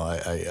point.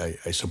 I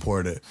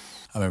support it.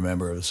 I'm a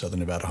member of the Southern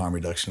Nevada Harm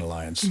Reduction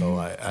Alliance, so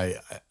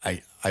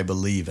I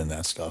believe in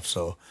that stuff.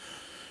 So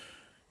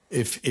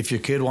if your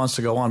kid wants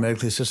to go on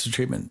medically assisted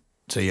treatment,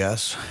 say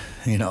yes.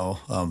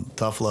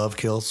 Tough love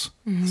kills.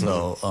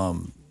 So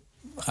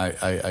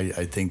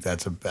I think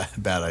that's a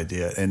bad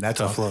idea. And that's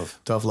tough love.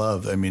 Tough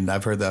love.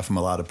 I've heard that from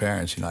a lot of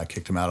parents. I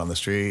kicked him out on the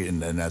street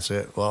and that's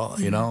it. Well,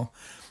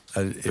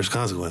 there's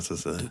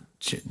consequences.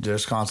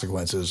 There's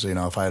consequences.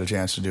 If I had a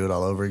chance to do it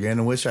all over again,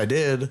 and which I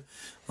did,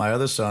 my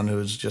other son,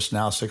 who's just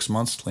now 6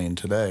 months clean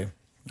today,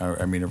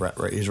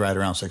 he's right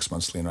around 6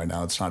 months clean right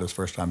now. It's not his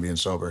first time being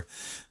sober.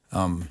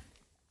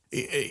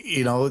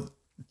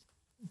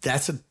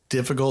 That's a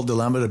difficult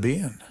dilemma to be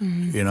in.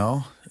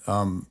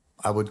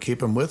 I would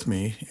keep him with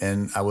me,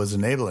 and I was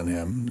enabling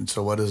him. And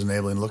so what is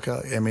enabling?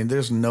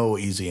 There's no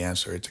easy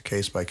answer. It's a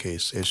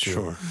case-by-case issue.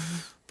 Sure.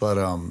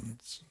 But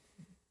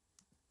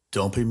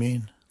don't be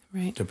mean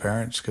right. to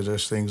parents, because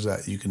there's things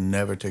that you can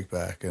never take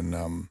back. And,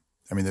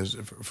 there's,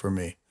 for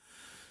me,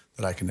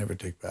 that I can never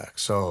take back.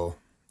 So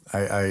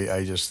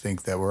I just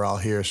think that we're all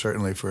here,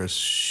 certainly for a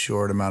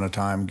short amount of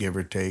time, give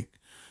or take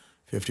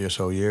 50 or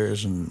so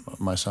years, in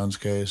my son's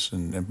case,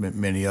 and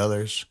many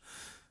others.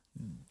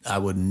 I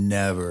would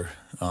never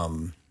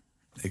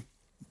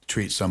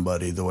treat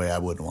somebody the way I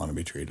wouldn't want to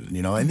be treated,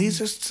 And these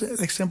are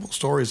like simple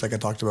stories, like I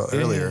talked about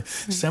earlier.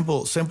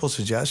 Simple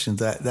suggestions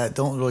that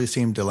don't really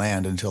seem to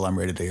land until I'm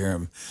ready to hear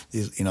them.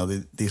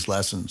 These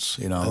lessons,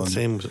 And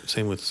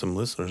same with some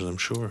listeners, I'm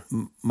sure.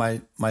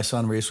 My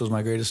son Reese was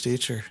my greatest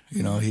teacher.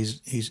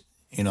 Reese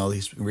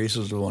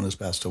was the one who's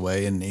passed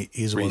away, and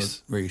he's the one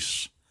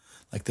Reese.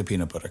 like the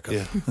peanut butter cup.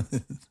 Yeah.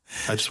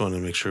 I just wanted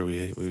to make sure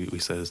we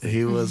said his name.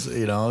 He was,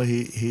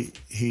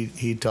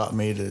 he taught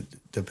me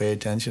to pay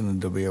attention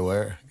and to be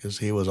aware, because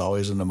he was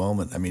always in the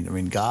moment. I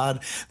mean,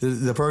 God,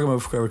 the program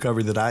of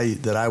recovery that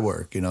I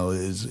work,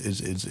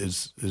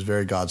 is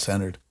very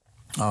God-centered.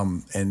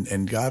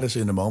 And God is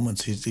in the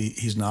moments.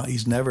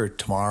 He's never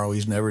tomorrow.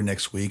 He's never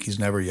next week. He's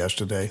never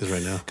yesterday. He's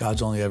right now.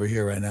 God's only ever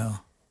here right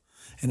now.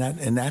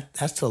 And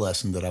that's the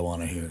lesson that I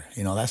want to hear.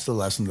 That's the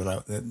lesson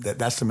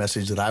that's the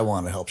message that I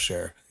want to help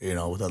share,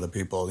 with other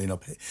people.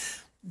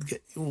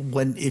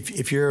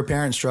 If you're a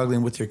parent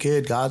struggling with your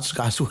kid, God's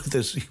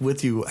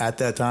with you at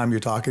that time you're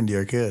talking to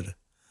your kid.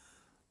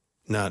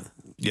 Not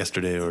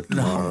yesterday or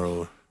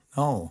tomorrow.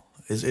 No.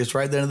 It's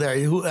right then and there.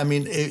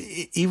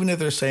 Even if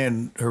they're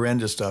saying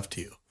horrendous stuff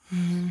to you,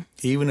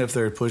 even if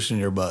they're pushing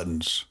your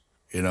buttons,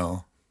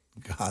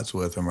 God's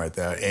with them right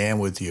there and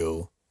with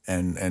you,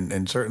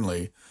 and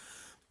certainly,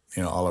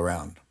 all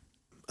around.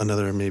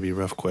 Another maybe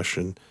rough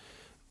question.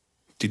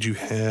 Did you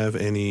have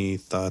any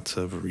thoughts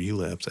of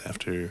relapse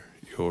after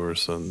your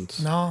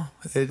son's? No,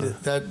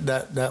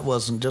 that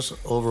wasn't. Just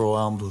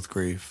overwhelmed with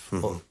grief,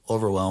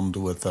 overwhelmed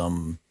with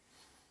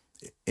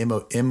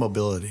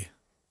immobility.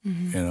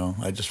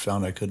 I just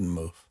found I couldn't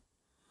move.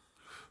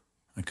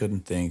 I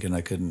couldn't think, and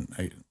I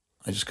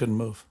just couldn't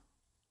move.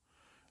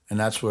 And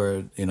that's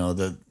where,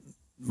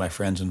 my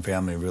friends and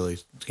family really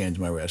came to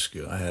my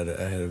rescue. I had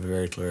a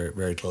very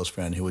close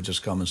friend who would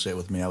just come and sit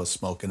with me. I was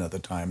smoking at the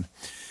time.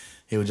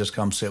 He would just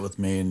come sit with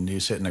me, and he'd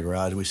sit in the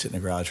garage. We'd sit in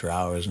the garage for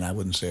hours, and I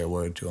wouldn't say a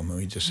word to him.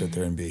 We'd just sit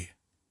there and be,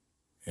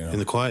 In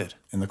the quiet?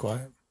 In the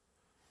quiet.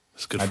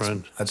 That's a good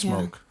friend. I'd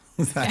smoke.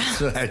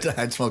 Yeah.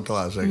 I'd smoked a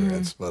lot of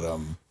cigarettes, but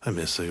I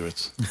miss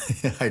cigarettes.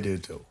 Yeah, I do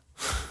too.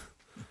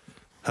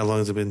 How long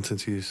has it been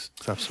since you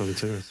stopped smoking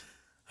cigarettes?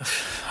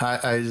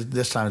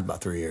 This time it's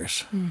about 3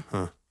 years.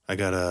 Huh. I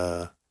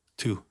got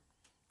 2.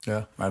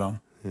 Yeah, right on.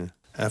 Yeah.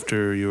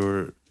 After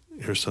your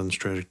son's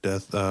tragic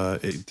death,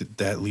 did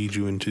that lead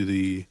you into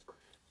the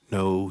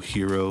no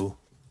hero?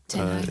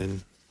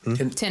 Tin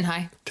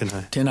High.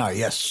 Tin High,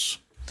 yes.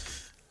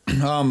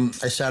 I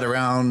sat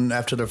around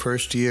after the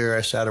first year.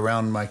 I sat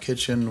around my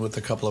kitchen with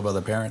a couple of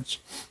other parents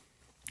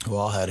who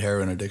all had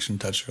heroin addiction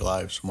touch their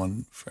lives.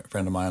 One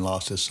friend of mine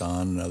lost his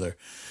son. Another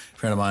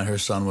friend of mine, her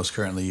son was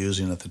currently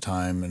using at the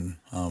time, and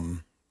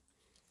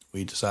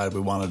we decided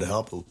we wanted to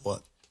help.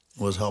 What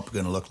was help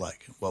going to look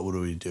like? What would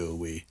we do?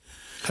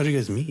 How did you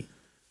guys meet?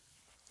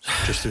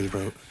 Just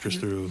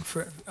through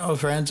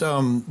friends.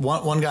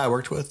 One guy I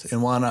worked with,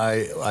 and one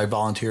I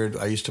volunteered.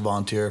 I used to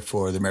volunteer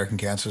for the American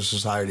Cancer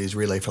Society's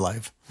Relay for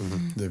Life.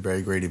 The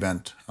very great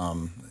event.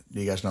 Do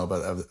you guys know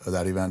about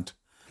that event?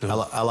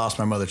 No. I lost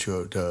my mother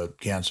to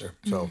cancer.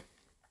 So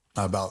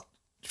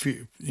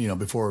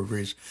before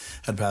Reese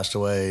had passed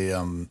away,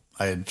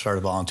 I had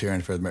started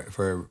volunteering for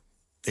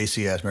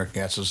ACS, American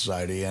Cancer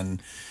Society, and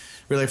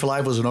Relay for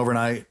Life was an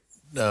overnight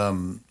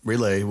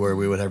relay where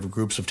we would have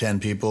groups of 10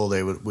 people.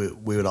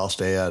 We would all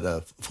stay at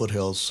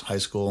Foothills High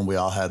School, and we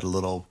all had a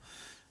little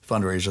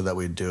fundraiser that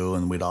we'd do,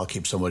 and we'd all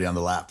keep somebody on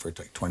the lap for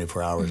like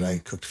 24 hours. I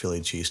cooked Philly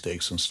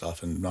cheesesteaks and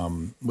stuff,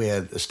 and we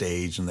had a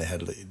stage, and they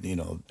had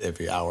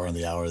every hour on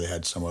the hour they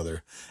had some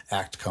other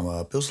act come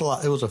up. It was a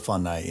lot. It was a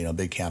fun night,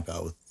 big camp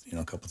out with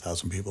a couple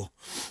thousand people.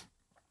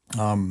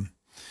 And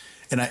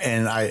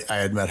I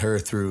had met her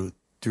through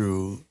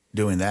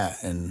doing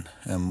that, and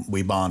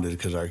we bonded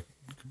because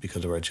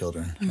of our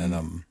children.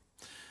 And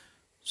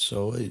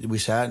so we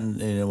sat, and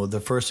the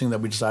first thing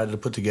that we decided to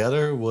put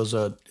together was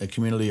a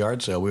community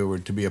yard sale. We were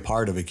to be a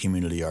part of a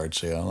community yard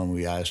sale, and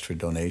we asked for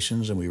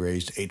donations, and we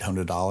raised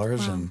 $800.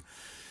 Wow. And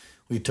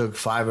we took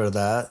 5 of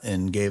that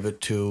and gave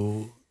it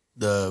to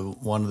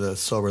one of the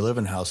sober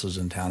living houses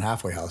in town,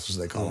 halfway houses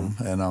they call them,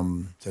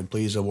 and said,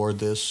 please award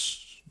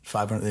this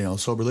 500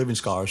 sober living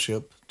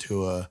scholarship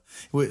to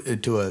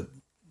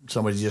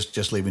somebody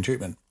just leaving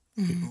treatment.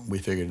 We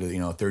figured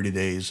 30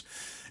 days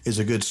is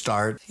a good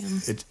start.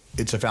 Yeah.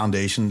 It's a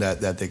foundation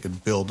that they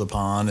could build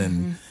upon,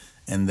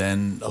 and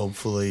then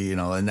hopefully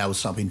and that was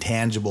something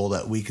tangible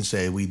that we could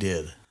say we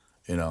did.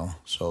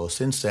 So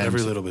since then,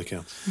 every little bit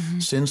counts.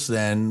 Since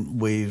then,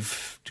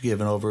 we've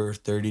given over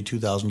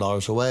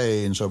 $32,000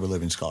 away in sober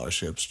living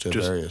scholarships to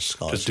various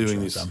scholarships. Just doing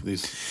these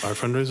art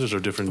fundraisers or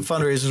different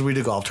fundraisers. We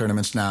do golf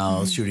tournaments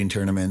now, shooting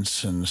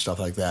tournaments and stuff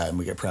like that, and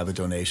we get private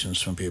donations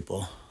from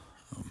people.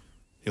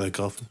 You like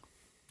golfing?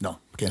 No,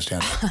 can't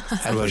stand it.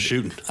 How about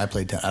shooting? I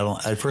played.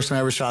 First time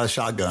I ever shot a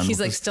shotgun. He's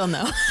like, still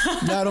no.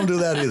 No, I don't do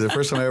that either.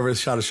 First time I ever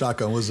shot a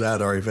shotgun was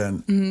at our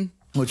event,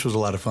 which was a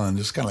lot of fun.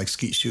 Just kind of like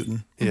skeet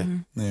shooting.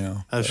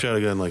 Yeah, I've shot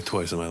a gun like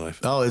twice in my life.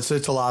 Oh, it's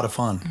a lot of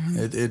fun.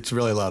 It's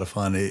really a lot of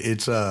fun.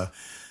 It's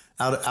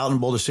out in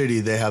Boulder City,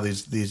 they have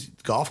these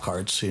golf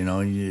carts, and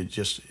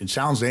it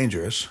sounds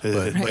dangerous.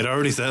 But it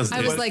already sounds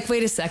dangerous. I was like,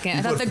 wait a second.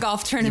 I thought the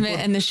golf tournament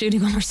and the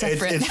shooting one were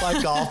separate. It's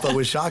like golf, but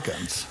with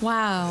shotguns.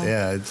 Wow.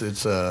 Yeah,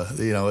 so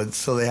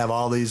they have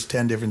all these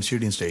 10 different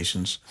shooting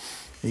stations.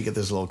 You get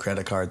this little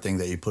credit card thing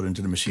that you put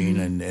into the machine,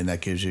 and that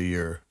gives you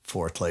your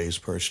 4 clays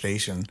per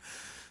station.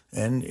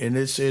 And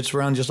it's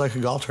run just like a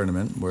golf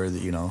tournament where,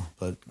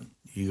 but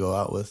you go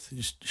out with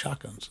just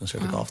shotguns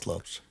instead of golf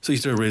clubs. So you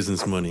started raising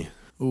this money.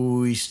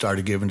 We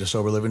started giving to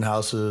sober living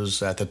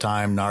houses. At the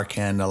time,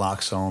 Narcan,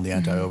 naloxone, the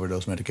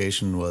anti-overdose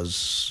medication,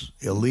 was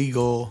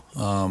illegal.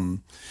 Now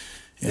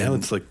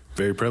it's like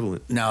very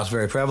prevalent. Now it's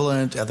very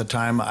prevalent. At the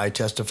time, I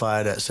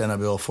testified at Senate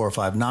Bill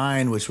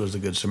 459, which was the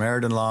Good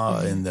Samaritan law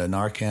and the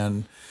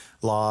Narcan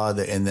law,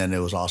 and then it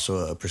was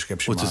also a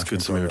prescription. What's this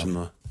Good Samaritan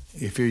law?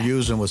 If you're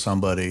using with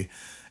somebody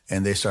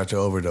and they start to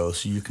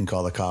overdose, you can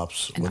call the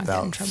cops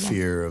without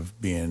fear of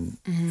being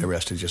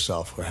arrested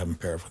yourself or having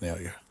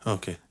paraphernalia.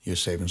 Okay. You're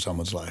saving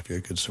someone's life. You're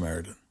a Good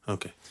Samaritan.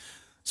 Okay.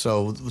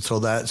 So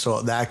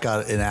that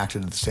got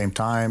enacted at the same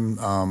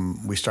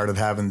time. We started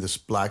having this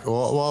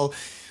well,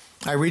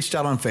 I reached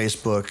out on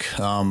Facebook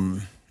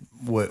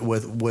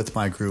with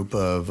my group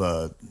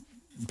of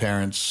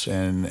parents,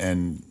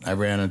 and I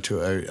ran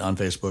into on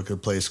Facebook a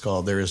place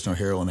called There Is No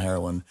Hero in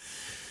Heroin.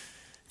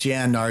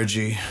 Jan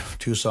Nargi,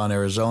 Tucson,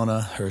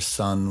 Arizona. Her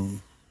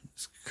son,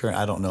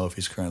 I don't know if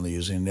he's currently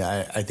using.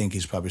 I think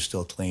he's probably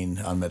still clean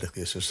on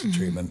medically assisted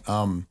treatment.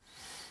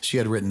 She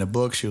had written a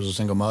book. She was a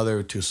single mother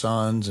with 2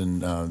 sons,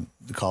 and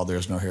called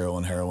There's No Hero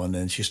in Heroin.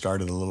 And she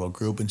started a little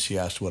group, and she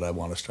asked, would I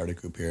want to start a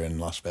group here in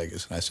Las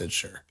Vegas? And I said,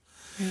 sure.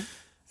 Right.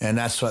 And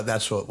that's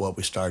what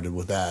we started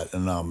with that.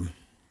 And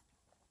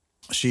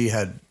she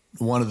had,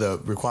 one of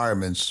the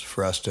requirements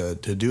for us to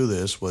do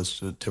this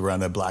was to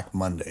run a Black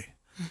Monday.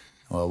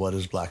 Well, what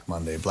is Black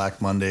Monday?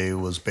 Black Monday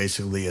was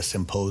basically a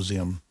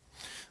symposium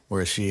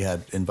where she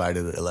had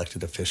invited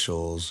elected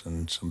officials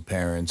and some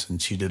parents,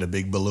 and she did a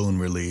big balloon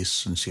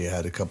release, and she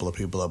had a couple of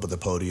people up at the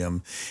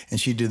podium,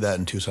 and she did that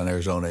in Tucson,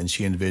 Arizona, and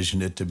she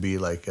envisioned it to be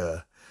like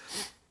a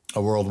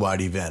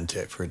worldwide event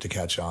for it to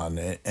catch on.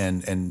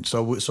 And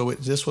so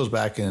this was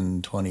back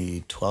in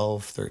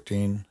 2012,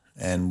 13,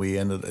 and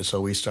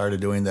we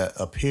started doing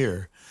that up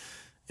here,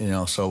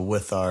 so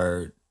with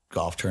our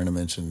golf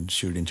tournaments and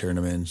shooting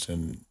tournaments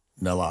and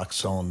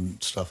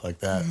naloxone, stuff like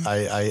that.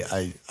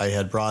 I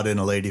had brought in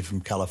a lady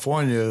from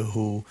California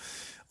who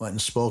went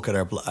and spoke at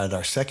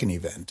our second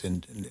event,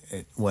 and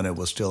when it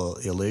was still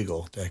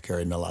illegal to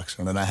carry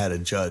naloxone. And I had a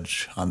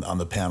judge on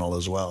the panel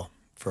as well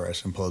for our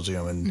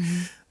symposium. And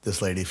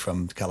this lady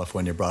from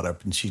California brought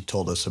up, and she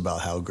told us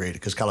about how great,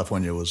 because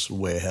California was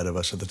way ahead of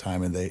us at the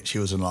time, and she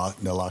was a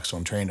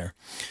naloxone trainer.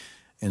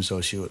 And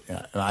so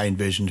I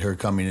envisioned her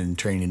coming and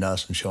training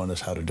us and showing us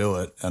how to do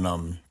it.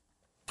 And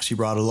she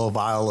brought a little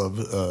vial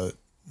of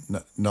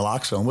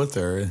naloxone with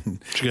her. And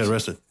she got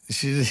arrested.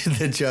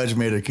 The judge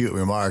made a cute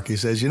remark. He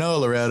says,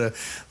 Loretta,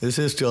 this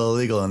is still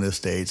illegal in this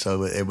state.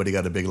 So everybody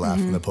got a big laugh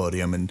from the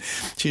podium, and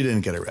she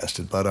didn't get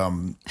arrested. But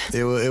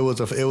it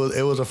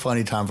was a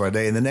funny time for our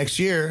day. And the next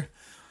year,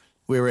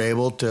 we were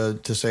able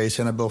to say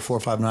Senate Bill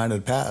 459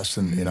 had passed.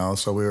 And,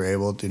 so we were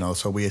able to,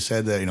 so we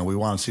said that, we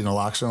want to see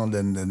naloxone.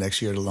 Then the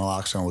next year, the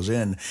naloxone was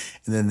in.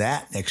 And then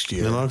that next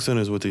year. Naloxone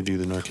is what they do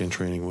the Narcan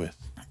training with.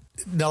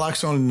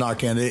 Naloxone and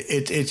Narcan,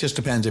 it just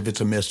depends if it's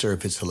a mist or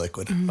if it's a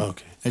liquid.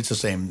 Okay. It's the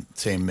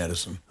same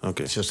medicine.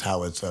 Okay. It's just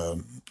how it's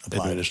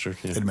applied. Administered,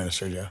 yeah.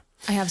 Administered, yeah.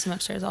 I have some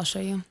upstairs. I'll show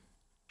you.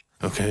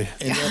 Okay.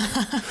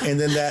 And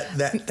then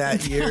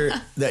that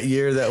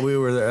year that we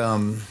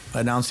were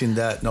announcing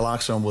that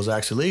naloxone was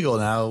actually legal,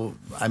 now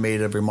I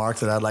made a remark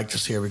that I'd like to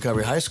see a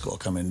recovery high school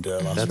come into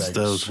Las Vegas.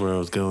 That was where I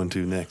was going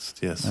to next.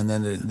 Yes. And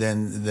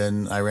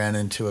then I ran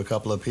into a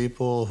couple of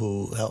people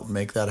who helped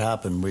make that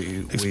happen.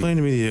 Explain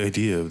to me the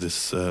idea of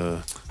this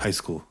high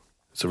school.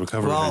 It's a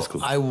recovery high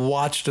school. I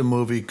watched a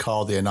movie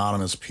called The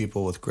Anonymous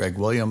People with Greg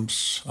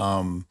Williams.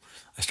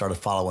 I started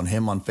following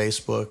him on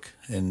Facebook,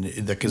 and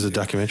is it a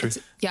documentary?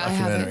 Yeah, I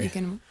have it. You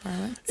can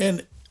borrow it.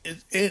 And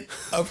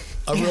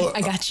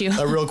I got you.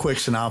 A real quick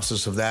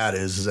synopsis of that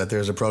is that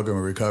there's a program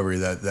of recovery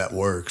that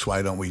works.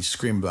 Why don't we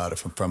scream about it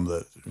from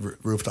the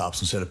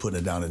rooftops instead of putting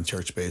it down in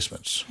church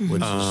basements?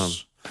 Which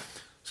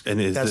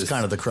that's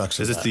kind of the crux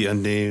of it. Is this the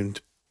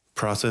unnamed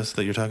process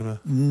that you're talking about?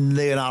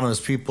 The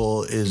Anonymous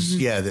People is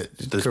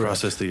this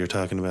process that you're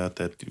talking about,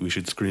 that we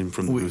should scream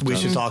from the rooftops. We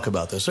should talk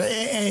about this.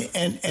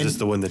 And is this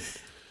the one that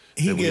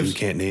we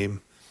can't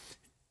name?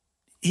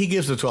 He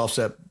gives the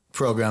 12-step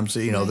programs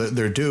that,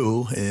 they're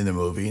due in the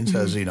movie, and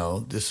says,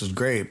 this is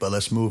great, but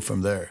let's move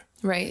from there.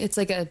 Right. It's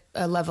like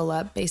a level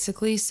up,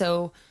 basically.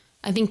 So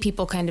I think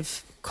people kind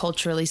of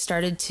culturally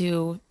started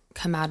to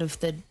come out of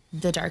the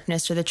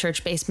darkness or the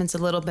church basements a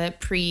little bit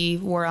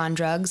pre-war on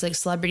drugs. Like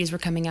celebrities were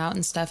coming out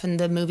and stuff, and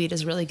the movie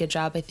does a really good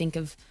job, I think,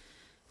 of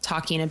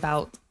talking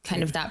about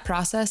kind of that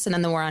process. And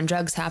then the war on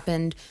drugs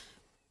happened,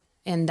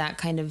 and that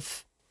kind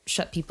of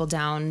shut people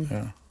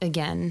down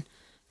again,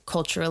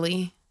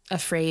 culturally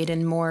afraid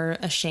and more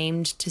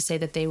ashamed to say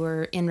that they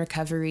were in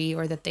recovery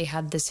or that they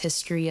had this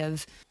history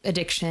of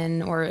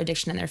addiction or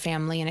addiction in their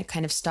family, and it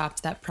kind of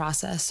stopped that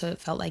process. So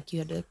it felt like you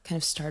had to kind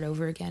of start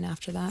over again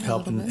after that.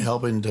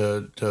 Helping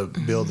to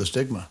build the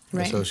stigma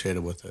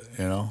associated with it,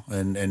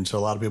 and so a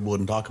lot of people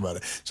wouldn't talk about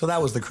it. So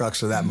that was the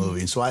crux of that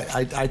movie. And so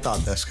I thought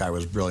this guy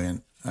was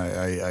brilliant.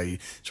 I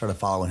started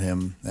following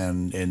him,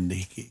 and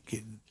he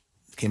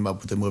came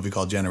up with a movie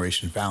called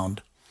Generation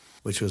Found,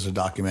 which was a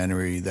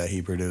documentary that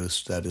he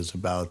produced that is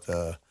about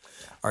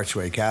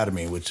Archway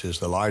Academy, which is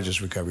the largest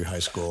recovery high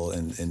school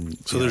in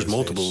So there's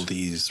multiple of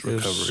these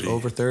recovery. There's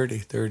over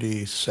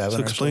 37 So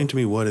explain to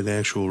me what an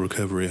actual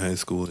recovery high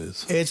school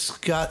is. It's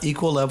got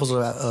equal levels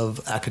of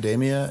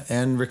academia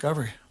and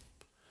recovery,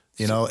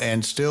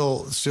 and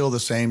still the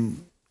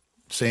same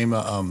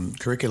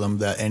curriculum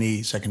that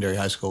any secondary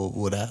high school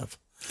would have.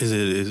 Do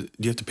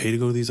you have to pay to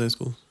go to these high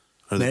schools?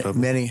 Are they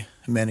public?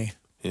 Many.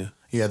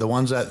 Yeah, the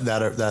ones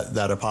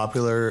that are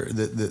popular.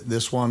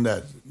 This one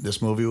that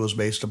this movie was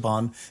based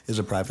upon is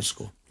a private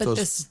school. But so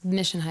this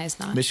Mission High is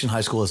not. Mission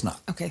High School is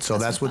not. Okay, so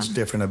that's what's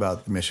different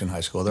about Mission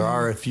High School. There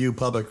are a few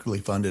publicly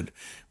funded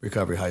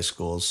recovery high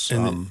schools.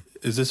 And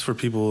is this for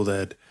people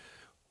that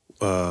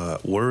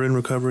were in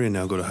recovery and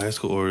now go to high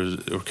school,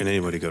 or can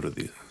anybody go to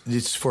these?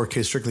 It's for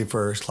kids strictly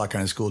for Clark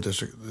County School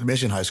District,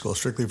 Mission High School,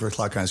 strictly for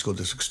Clark County School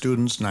District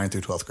students, 9th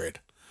through 12th grade.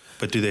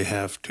 But do they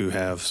have to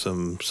have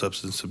some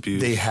substance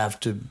abuse? They have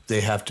to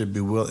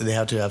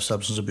have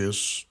substance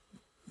abuse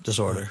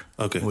disorder,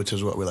 which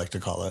is what we like to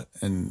call it,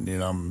 and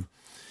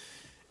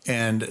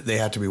they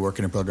have to be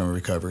working in program of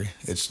recovery.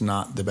 It's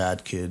not the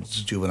bad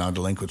kids, juvenile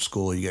delinquent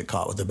school. You get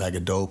caught with a bag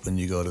of dope and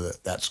you go to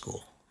that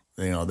school.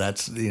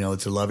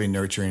 It's a loving,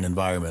 nurturing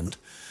environment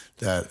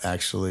that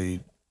actually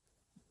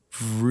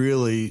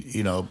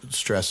really,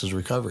 stresses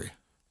recovery.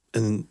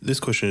 And this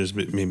question is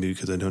maybe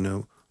because I don't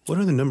know. What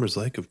are the numbers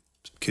like of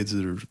kids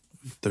that are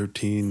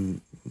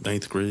 13,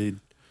 9th grade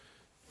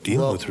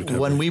dealing with recovery?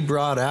 When we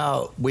brought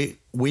out,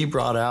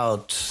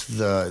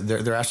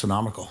 they're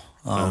astronomical.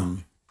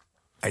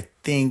 I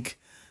think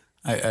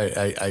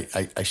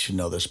I should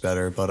know this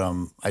better, but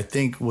I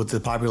think with the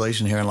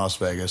population here in Las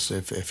Vegas,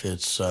 if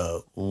it's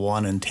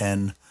 1 in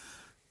 10,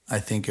 I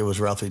think it was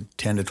roughly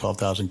 10 to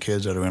 12,000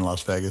 kids that are in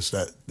Las Vegas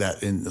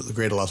that in the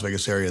greater Las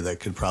Vegas area that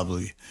could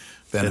probably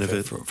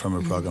benefit from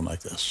a program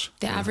like this.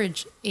 The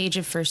average age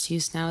of first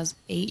use now is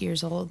 8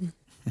 years old.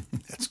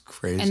 That's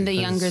crazy. And the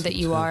younger that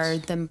you are,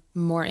 the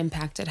more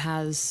impact it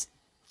has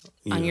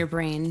on your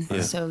brain.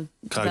 Yeah. So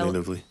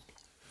cognitively.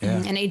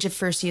 Yeah. And age of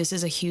first use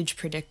is a huge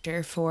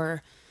predictor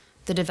for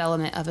the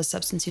development of a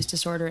substance use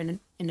disorder in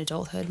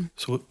adulthood.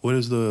 So what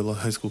is the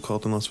high school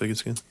called in Las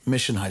Vegas again?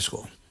 Mission High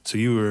School. So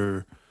you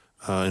were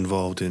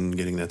involved in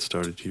getting that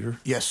started here?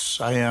 Yes,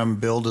 I am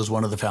billed as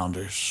one of the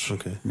founders.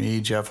 Okay. Me,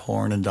 Jeff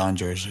Horn, and Don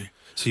Jersey.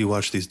 So you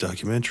watch these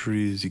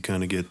documentaries, you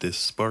kind of get this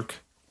spark?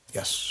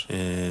 Yes.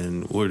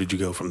 And where did you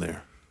go from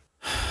there?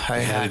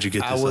 How did you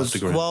get this off the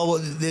ground? Well,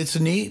 it's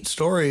a neat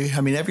story.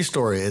 I mean, every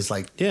story is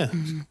like crazy.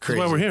 That's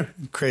why we're here.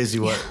 Crazy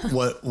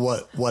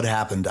what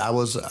happened. I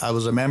was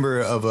a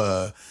member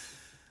of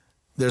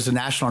there's a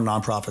national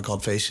nonprofit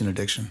called Facing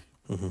Addiction.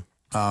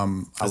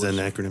 Mm-hmm. Is that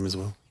an acronym as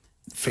well?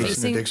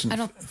 Facing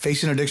Addiction.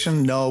 Facing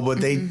Addiction. No,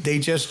 but they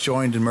just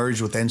joined and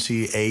merged with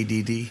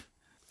NCADD.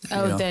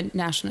 Oh, the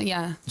national,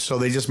 yeah. So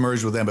they just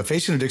merged with them. But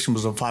Facing Addiction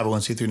was a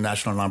 501c3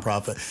 national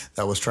nonprofit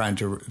that was trying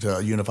to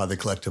unify the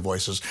collective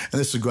voices. And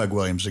this is Greg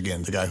Williams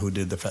again, the guy who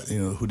did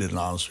who did An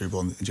Honest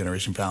People and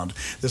Generation Found.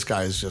 This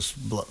guy is just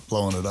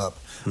blowing it up.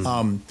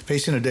 Mm-hmm.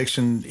 Facing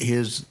Addiction,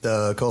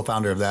 the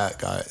co-founder of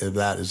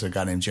that is a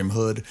guy named Jim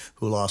Hood,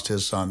 who lost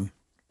his son.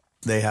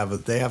 They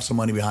have some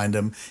money behind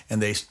them,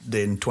 and they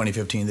in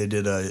 2015 they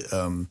did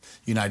a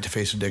Unite to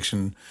Face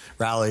Addiction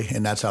rally,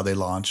 and that's how they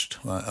launched.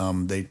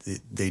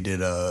 They did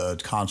a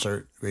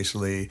concert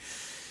recently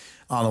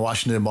on the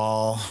Washington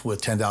Mall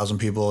with 10,000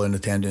 people in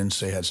attendance.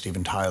 They had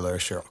Steven Tyler,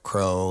 Sheryl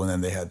Crow, and then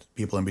they had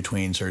people in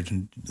between.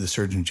 The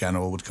Surgeon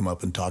General would come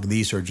up and talk.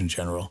 The Surgeon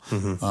General.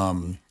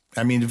 Mm-hmm.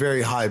 I mean,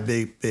 very high,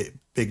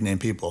 big name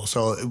people.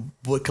 So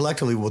what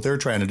they're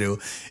trying to do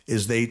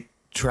is they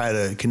try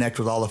to connect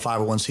with all the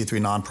 501c3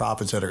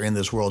 nonprofits that are in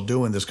this world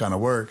doing this kind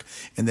of work,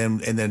 and then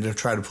to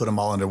try to put them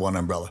all under one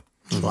umbrella.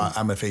 Mm-hmm. So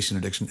I'm a Facing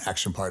Addiction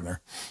action partner,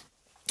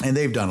 and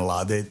they've done a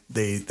lot.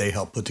 They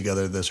helped put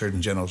together the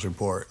Surgeon General's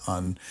report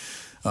on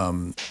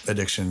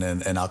addiction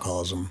and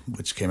alcoholism,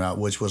 which came out,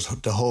 which was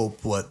to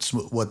hope what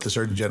the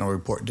Surgeon General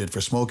report did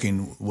for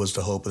smoking was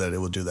to hope that it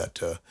would do that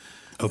to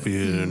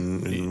opiate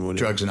and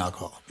drugs and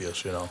alcohol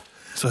abuse.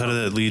 So how did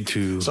that lead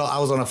to? So I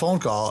was on a phone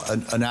call,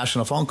 a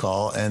national phone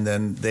call, and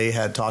then they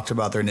had talked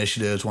about their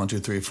initiatives 1, 2,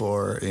 3,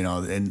 4.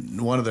 And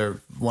one of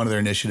their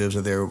initiatives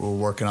that they were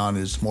working on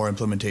is more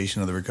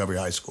implementation of the recovery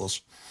high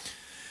schools.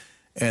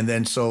 And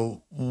then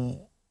so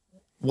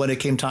when it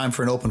came time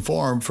for an open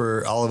forum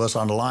for all of us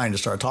on the line to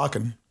start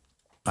talking,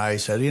 I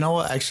said, you know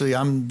what? Actually,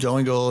 I'm Joe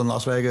Engel in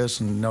Las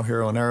Vegas and No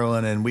Hero and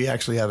Heroin, and we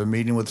actually have a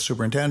meeting with the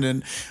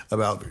superintendent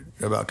about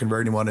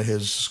converting one of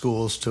his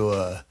schools to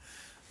a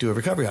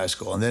recovery high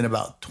school. And then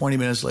about 20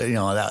 minutes later,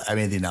 I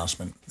made the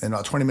announcement. And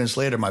about 20 minutes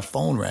later, my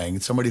phone rang.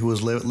 Somebody who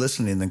was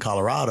listening in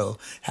Colorado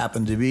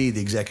happened to be the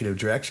executive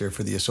director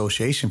for the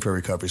Association for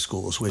Recovery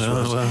Schools, which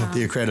was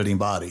the accrediting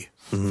body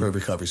for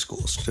recovery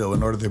schools. So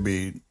in order to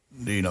be,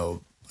 a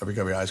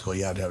recovery high school,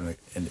 you had to have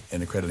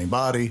an accrediting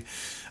body.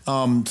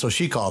 So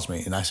she calls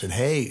me and I said,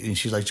 hey, and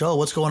she's like, Joe,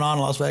 what's going on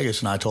in Las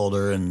Vegas? And I told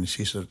her, and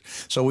she said,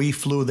 so we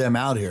flew them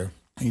out here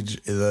He's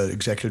the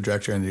executive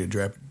director and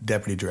the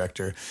deputy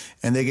director,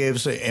 and they gave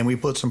us, and we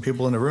put some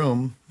people in the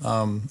room,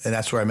 and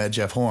that's where I met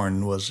Jeff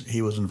Horn.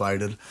 He was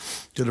invited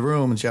to the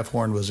room, and Jeff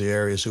Horn was the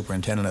area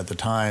superintendent at the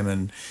time,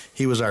 and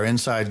he was our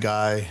inside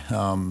guy,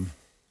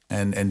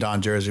 and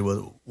Don Jersey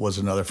was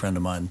another friend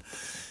of mine.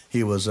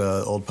 He was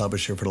an old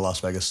publisher for the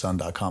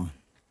LasVegasSun.com.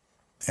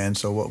 And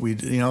so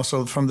what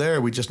so from there,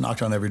 we just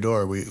knocked on every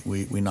door.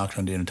 We knocked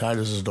on Dana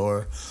Titus's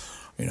door.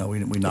 We knocked.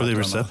 Were they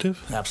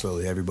receptive?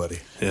 Absolutely, everybody.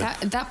 Yeah.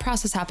 That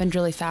process happened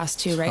really fast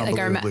too, right? Like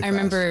I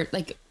remember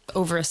like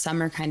over a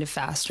summer kind of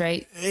fast,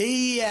 right?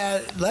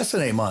 Yeah, less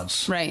than 8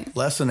 months. Right.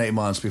 Less than 8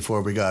 months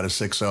before we got a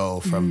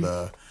 6-0 from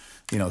the,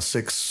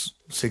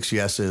 six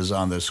yeses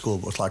on the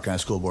Clark County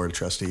School Board of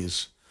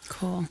Trustees.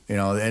 Cool.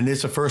 And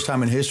it's the first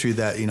time in history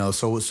that,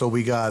 so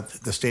we got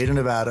the state of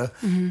Nevada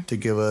to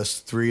give us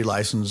 3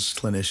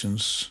 licensed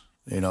clinicians.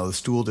 The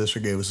school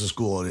district gave us a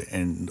school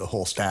and the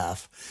whole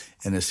staff,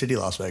 and the city of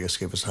Las Vegas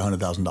gave us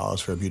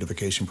 $100,000 for a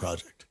beautification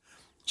project.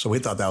 So we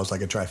thought that was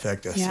like a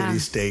trifecta, city,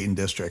 state, and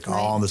district,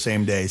 all on the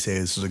same day say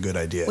this is a good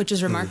idea. Which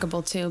is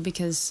remarkable too,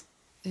 because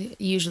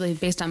usually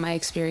based on my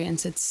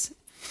experience, it's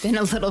been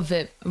a little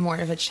bit more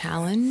of a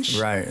challenge.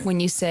 Right. When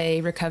you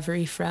say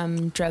recovery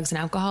from drugs and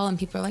alcohol and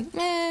people are like,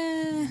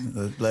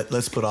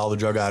 Let's put all the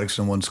drug addicts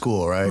in one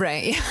school, right?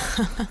 Right.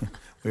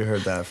 We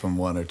heard that from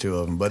 1 or 2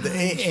 of them. But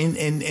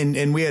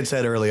and we had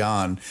said early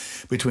on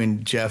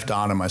between Jeff,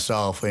 Don, and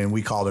myself, and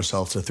we called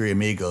ourselves the Three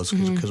Amigos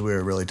because we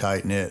were really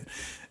tight-knit.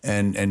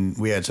 And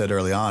we had said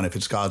early on, if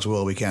it's God's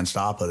will, we can't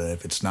stop it. And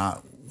if it's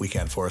not, we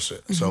can't force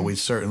it. So we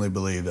certainly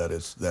believe that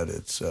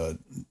it's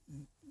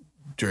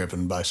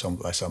driven by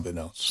something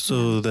else.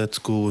 So that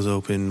school was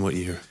open what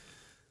year?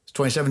 It's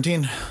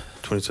 2017.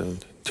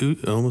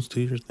 2017. Almost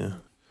 2 years now.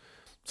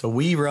 So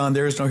we run,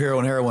 There's No Hero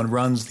in Heroin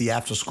runs the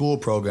after-school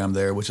program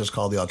there, which is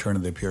called the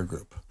Alternative Peer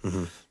Group.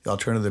 Mm-hmm. The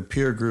Alternative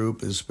Peer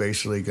Group is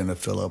basically going to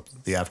fill up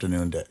the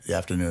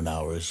afternoon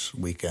hours,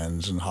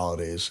 weekends, and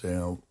holidays.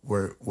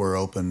 We're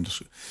open.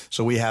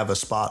 So we have a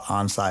spot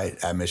on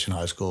site at Mission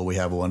High School. We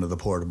have one of the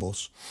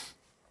portables.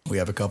 We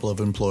have a couple of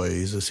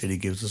employees. The city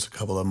gives us a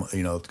couple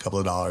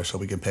of dollars so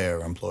we can pay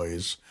our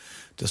employees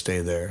to stay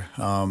there.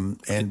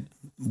 And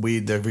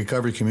the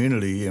recovery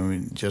community,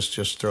 just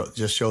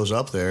shows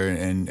up there,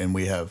 and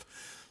we have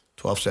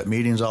 12-step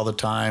meetings all the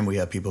time. We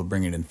have people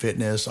bringing in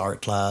fitness,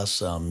 art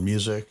class,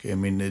 music.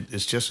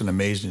 It's just an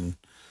amazing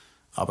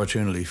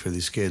opportunity for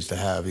these kids to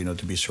have,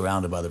 to be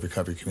surrounded by the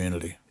recovery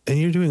community. And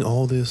you're doing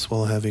all this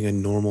while having a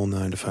normal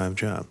 9-to-5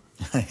 job.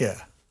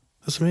 Yeah.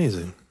 That's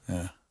amazing.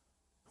 Yeah.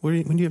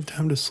 When do you have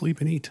time to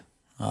sleep and eat?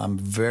 I'm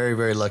very,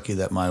 very lucky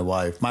that my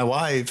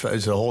wife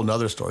is a whole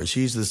nother story.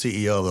 She's the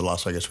CEO of the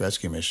Las Vegas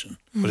Rescue Mission.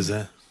 What is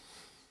that?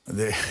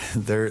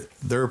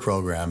 Their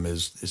program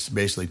is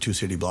basically 2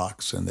 city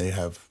blocks, and they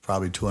have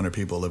probably 200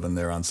 people living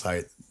there on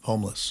site,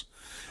 homeless.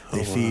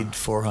 They feed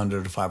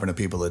 400 to 500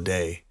 people a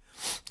day.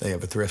 They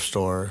have a thrift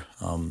store.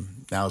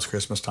 Now it's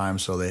Christmas time,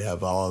 so they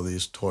have all of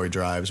these toy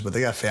drives. But they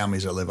got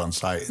families that live on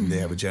site, and they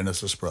have a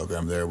Genesis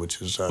program there,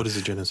 which is... what is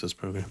a Genesis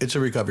program? It's a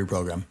recovery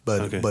program,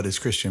 but it's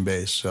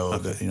Christian-based, so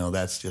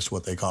that's just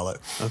what they call it.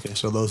 Okay.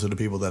 So those are the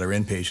people that are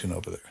inpatient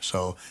over there.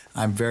 So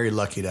I'm very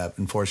lucky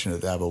and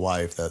fortunate to have a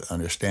wife that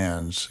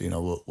understands,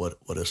 what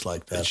it's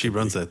like. And she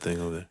runs that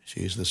thing over there.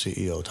 She's the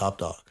CEO, top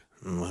dog.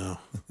 Wow.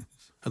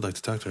 I'd like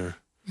to talk to her.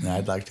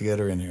 I'd like to get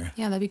her in here.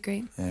 Yeah, that'd be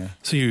great. Yeah.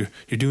 So you're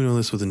doing all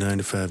this with a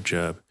 9-to-5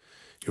 job.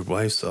 Your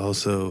wife's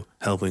also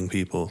helping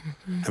people.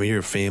 Mm-hmm. You're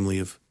a family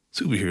of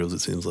superheroes,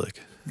 it seems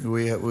like.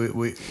 We have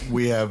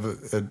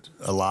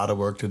a lot of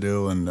work to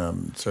do,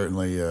 and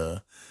certainly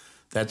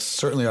that's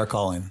certainly our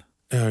calling.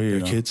 Are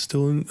your kids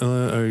still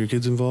are your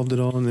kids involved at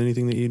all in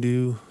anything that you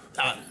do?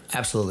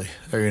 Absolutely.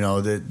 They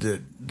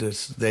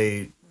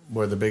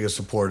were the biggest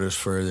supporters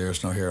for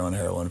There's No Hero in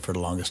Heroin for the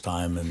longest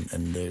time,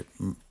 and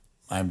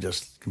I'm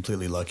just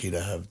completely lucky to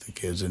have the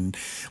kids, and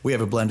we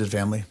have a blended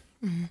family.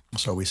 Mm-hmm.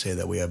 So we say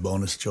that we have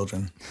bonus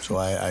children. So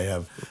I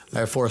have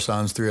 4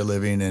 sons, 3 are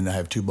living, and I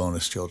have 2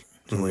 bonus children.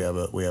 So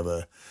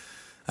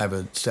I have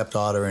a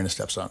stepdaughter and a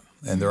stepson,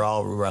 and they're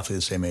all roughly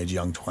the same age,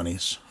 young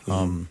 20s.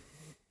 Mm-hmm.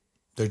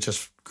 They're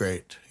just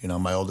great.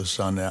 My oldest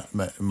son,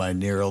 my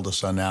near oldest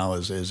son now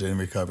is in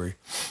recovery,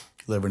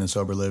 living in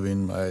sober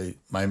living.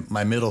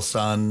 My middle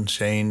son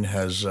Shane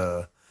has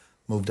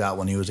moved out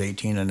when he was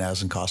 18 and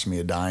hasn't cost me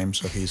a dime,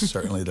 so he's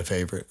certainly the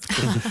favorite.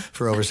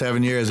 For over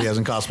 7 years, he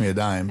hasn't cost me a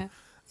dime.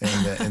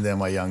 And then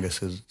my youngest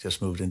has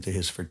just moved into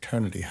his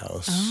fraternity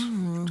house.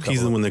 Oh.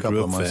 He's the one that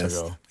grew up fast.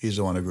 Ago. He's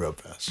the one who grew up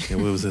fast. Yeah,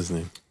 what was his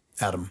name?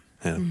 Adam.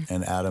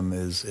 And Adam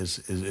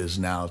is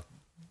now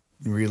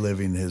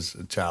reliving his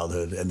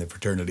childhood in the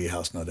fraternity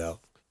house, no doubt.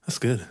 That's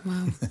good.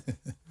 Wow.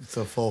 It's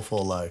a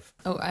full life.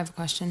 Oh, I have a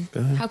question.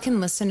 How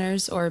can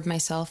listeners or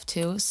myself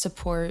too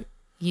support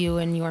you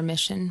and your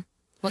mission?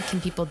 What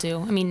can people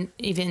do?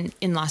 Even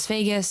in Las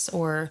Vegas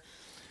or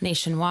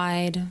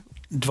nationwide?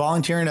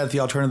 Volunteering at the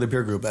Alternative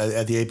Peer Group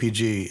at the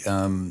APG.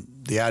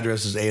 The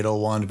address is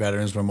 801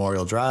 Veterans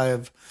Memorial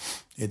Drive.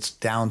 It's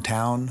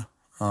downtown.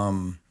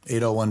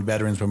 801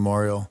 Veterans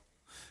Memorial.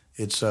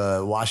 It's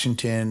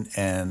Washington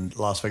and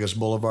Las Vegas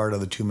Boulevard are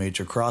the two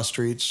major cross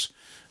streets.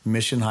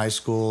 Mission High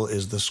School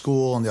is the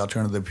school, and the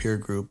Alternative Peer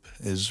Group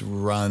is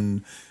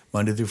run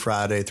Monday through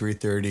Friday,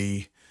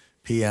 3:30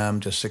 p.m.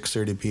 to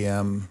 6:30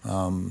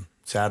 p.m.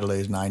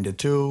 Saturdays 9 to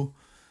 2,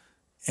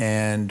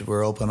 and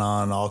we're open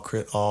on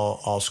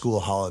all school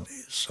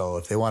holidays. So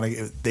if they want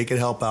to, they could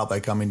help out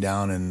by coming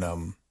down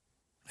and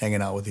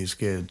hanging out with these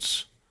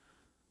kids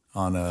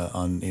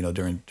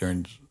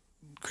during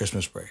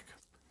Christmas break.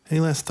 Any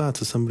last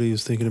thoughts of somebody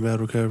who's thinking about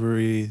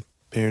recovery,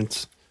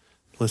 parents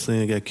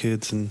listening, got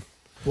kids and...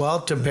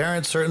 Well, to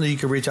parents, certainly you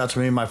can reach out to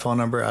me. My phone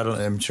number,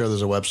 I'm sure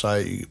there's a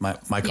website.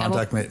 My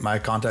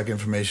contact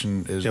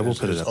information is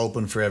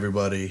open for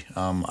everybody.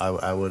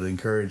 I would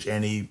encourage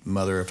any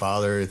mother or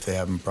father, if they're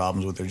having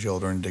problems with their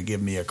children, to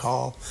give me a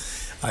call.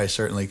 I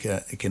certainly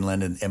can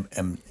lend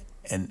an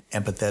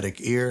empathetic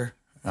ear.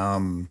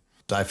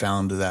 I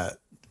found that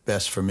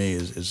best for me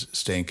is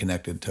staying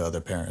connected to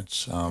other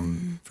parents.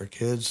 For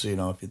kids,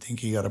 if you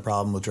think you got a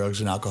problem with drugs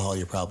and alcohol,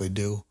 you probably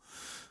do.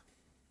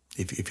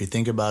 If you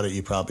think about it,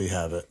 you probably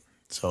have it.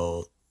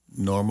 So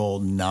normal,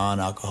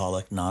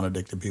 non-alcoholic,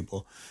 non-addicted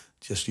people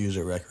just use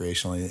it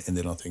recreationally and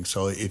they don't think.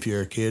 So if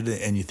you're a kid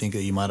and you think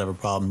that you might have a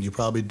problem, you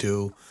probably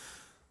do.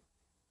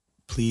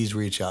 Please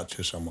reach out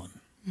to someone.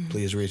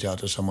 Please reach out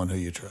to someone who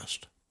you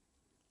trust.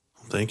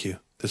 Thank you.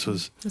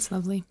 That's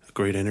lovely. A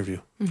great interview.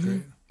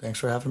 Great. Thanks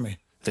for having me.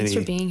 Thanks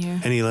for being here.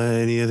 Any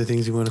other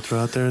things you want to throw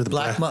out there?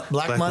 Black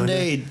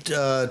Monday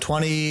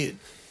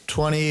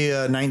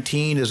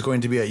 2019 is going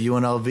to be at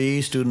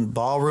UNLV Student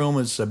Ballroom.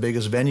 It's the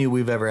biggest venue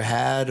we've ever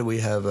had. We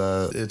have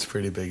it's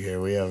pretty big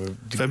here. We have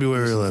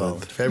February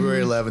 11th.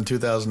 February 11th,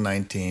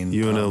 2019.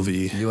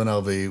 UNLV.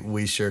 UNLV.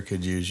 We sure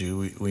could use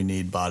you. We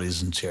need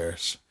bodies and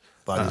chairs,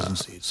 bodies and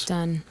seats.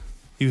 Done.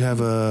 You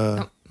have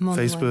a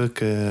Facebook,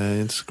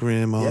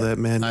 Instagram, all that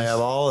madness? I have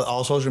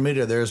all social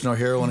media. There's No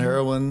Heroin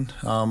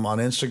on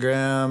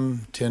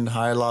Instagram, Tin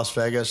High Las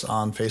Vegas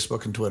on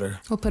Facebook and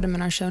Twitter. We'll put them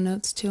in our show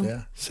notes too.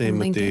 Yeah. Same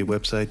with the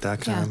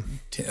website.com.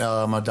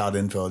 Yeah.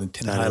 .info,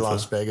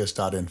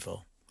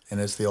 tinhighlasvegas.info. And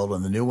it's the old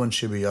one. The new one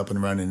should be up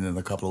and running in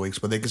a couple of weeks,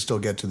 but they can still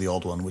get to the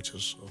old one, which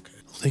is okay.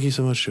 Thank you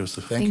so much,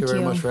 Joseph. Thank you very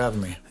much for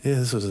having me. Yeah,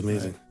 this was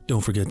amazing. Right. Don't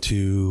forget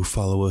to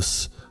follow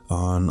us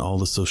on all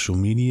the social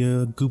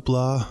media,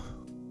 Goopla,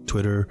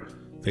 Twitter,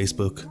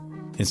 Facebook,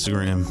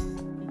 Instagram.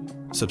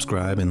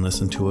 Subscribe and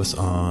listen to us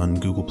on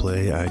Google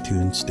Play,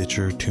 iTunes,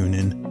 Stitcher,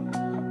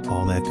 TuneIn,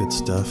 all that good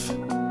stuff.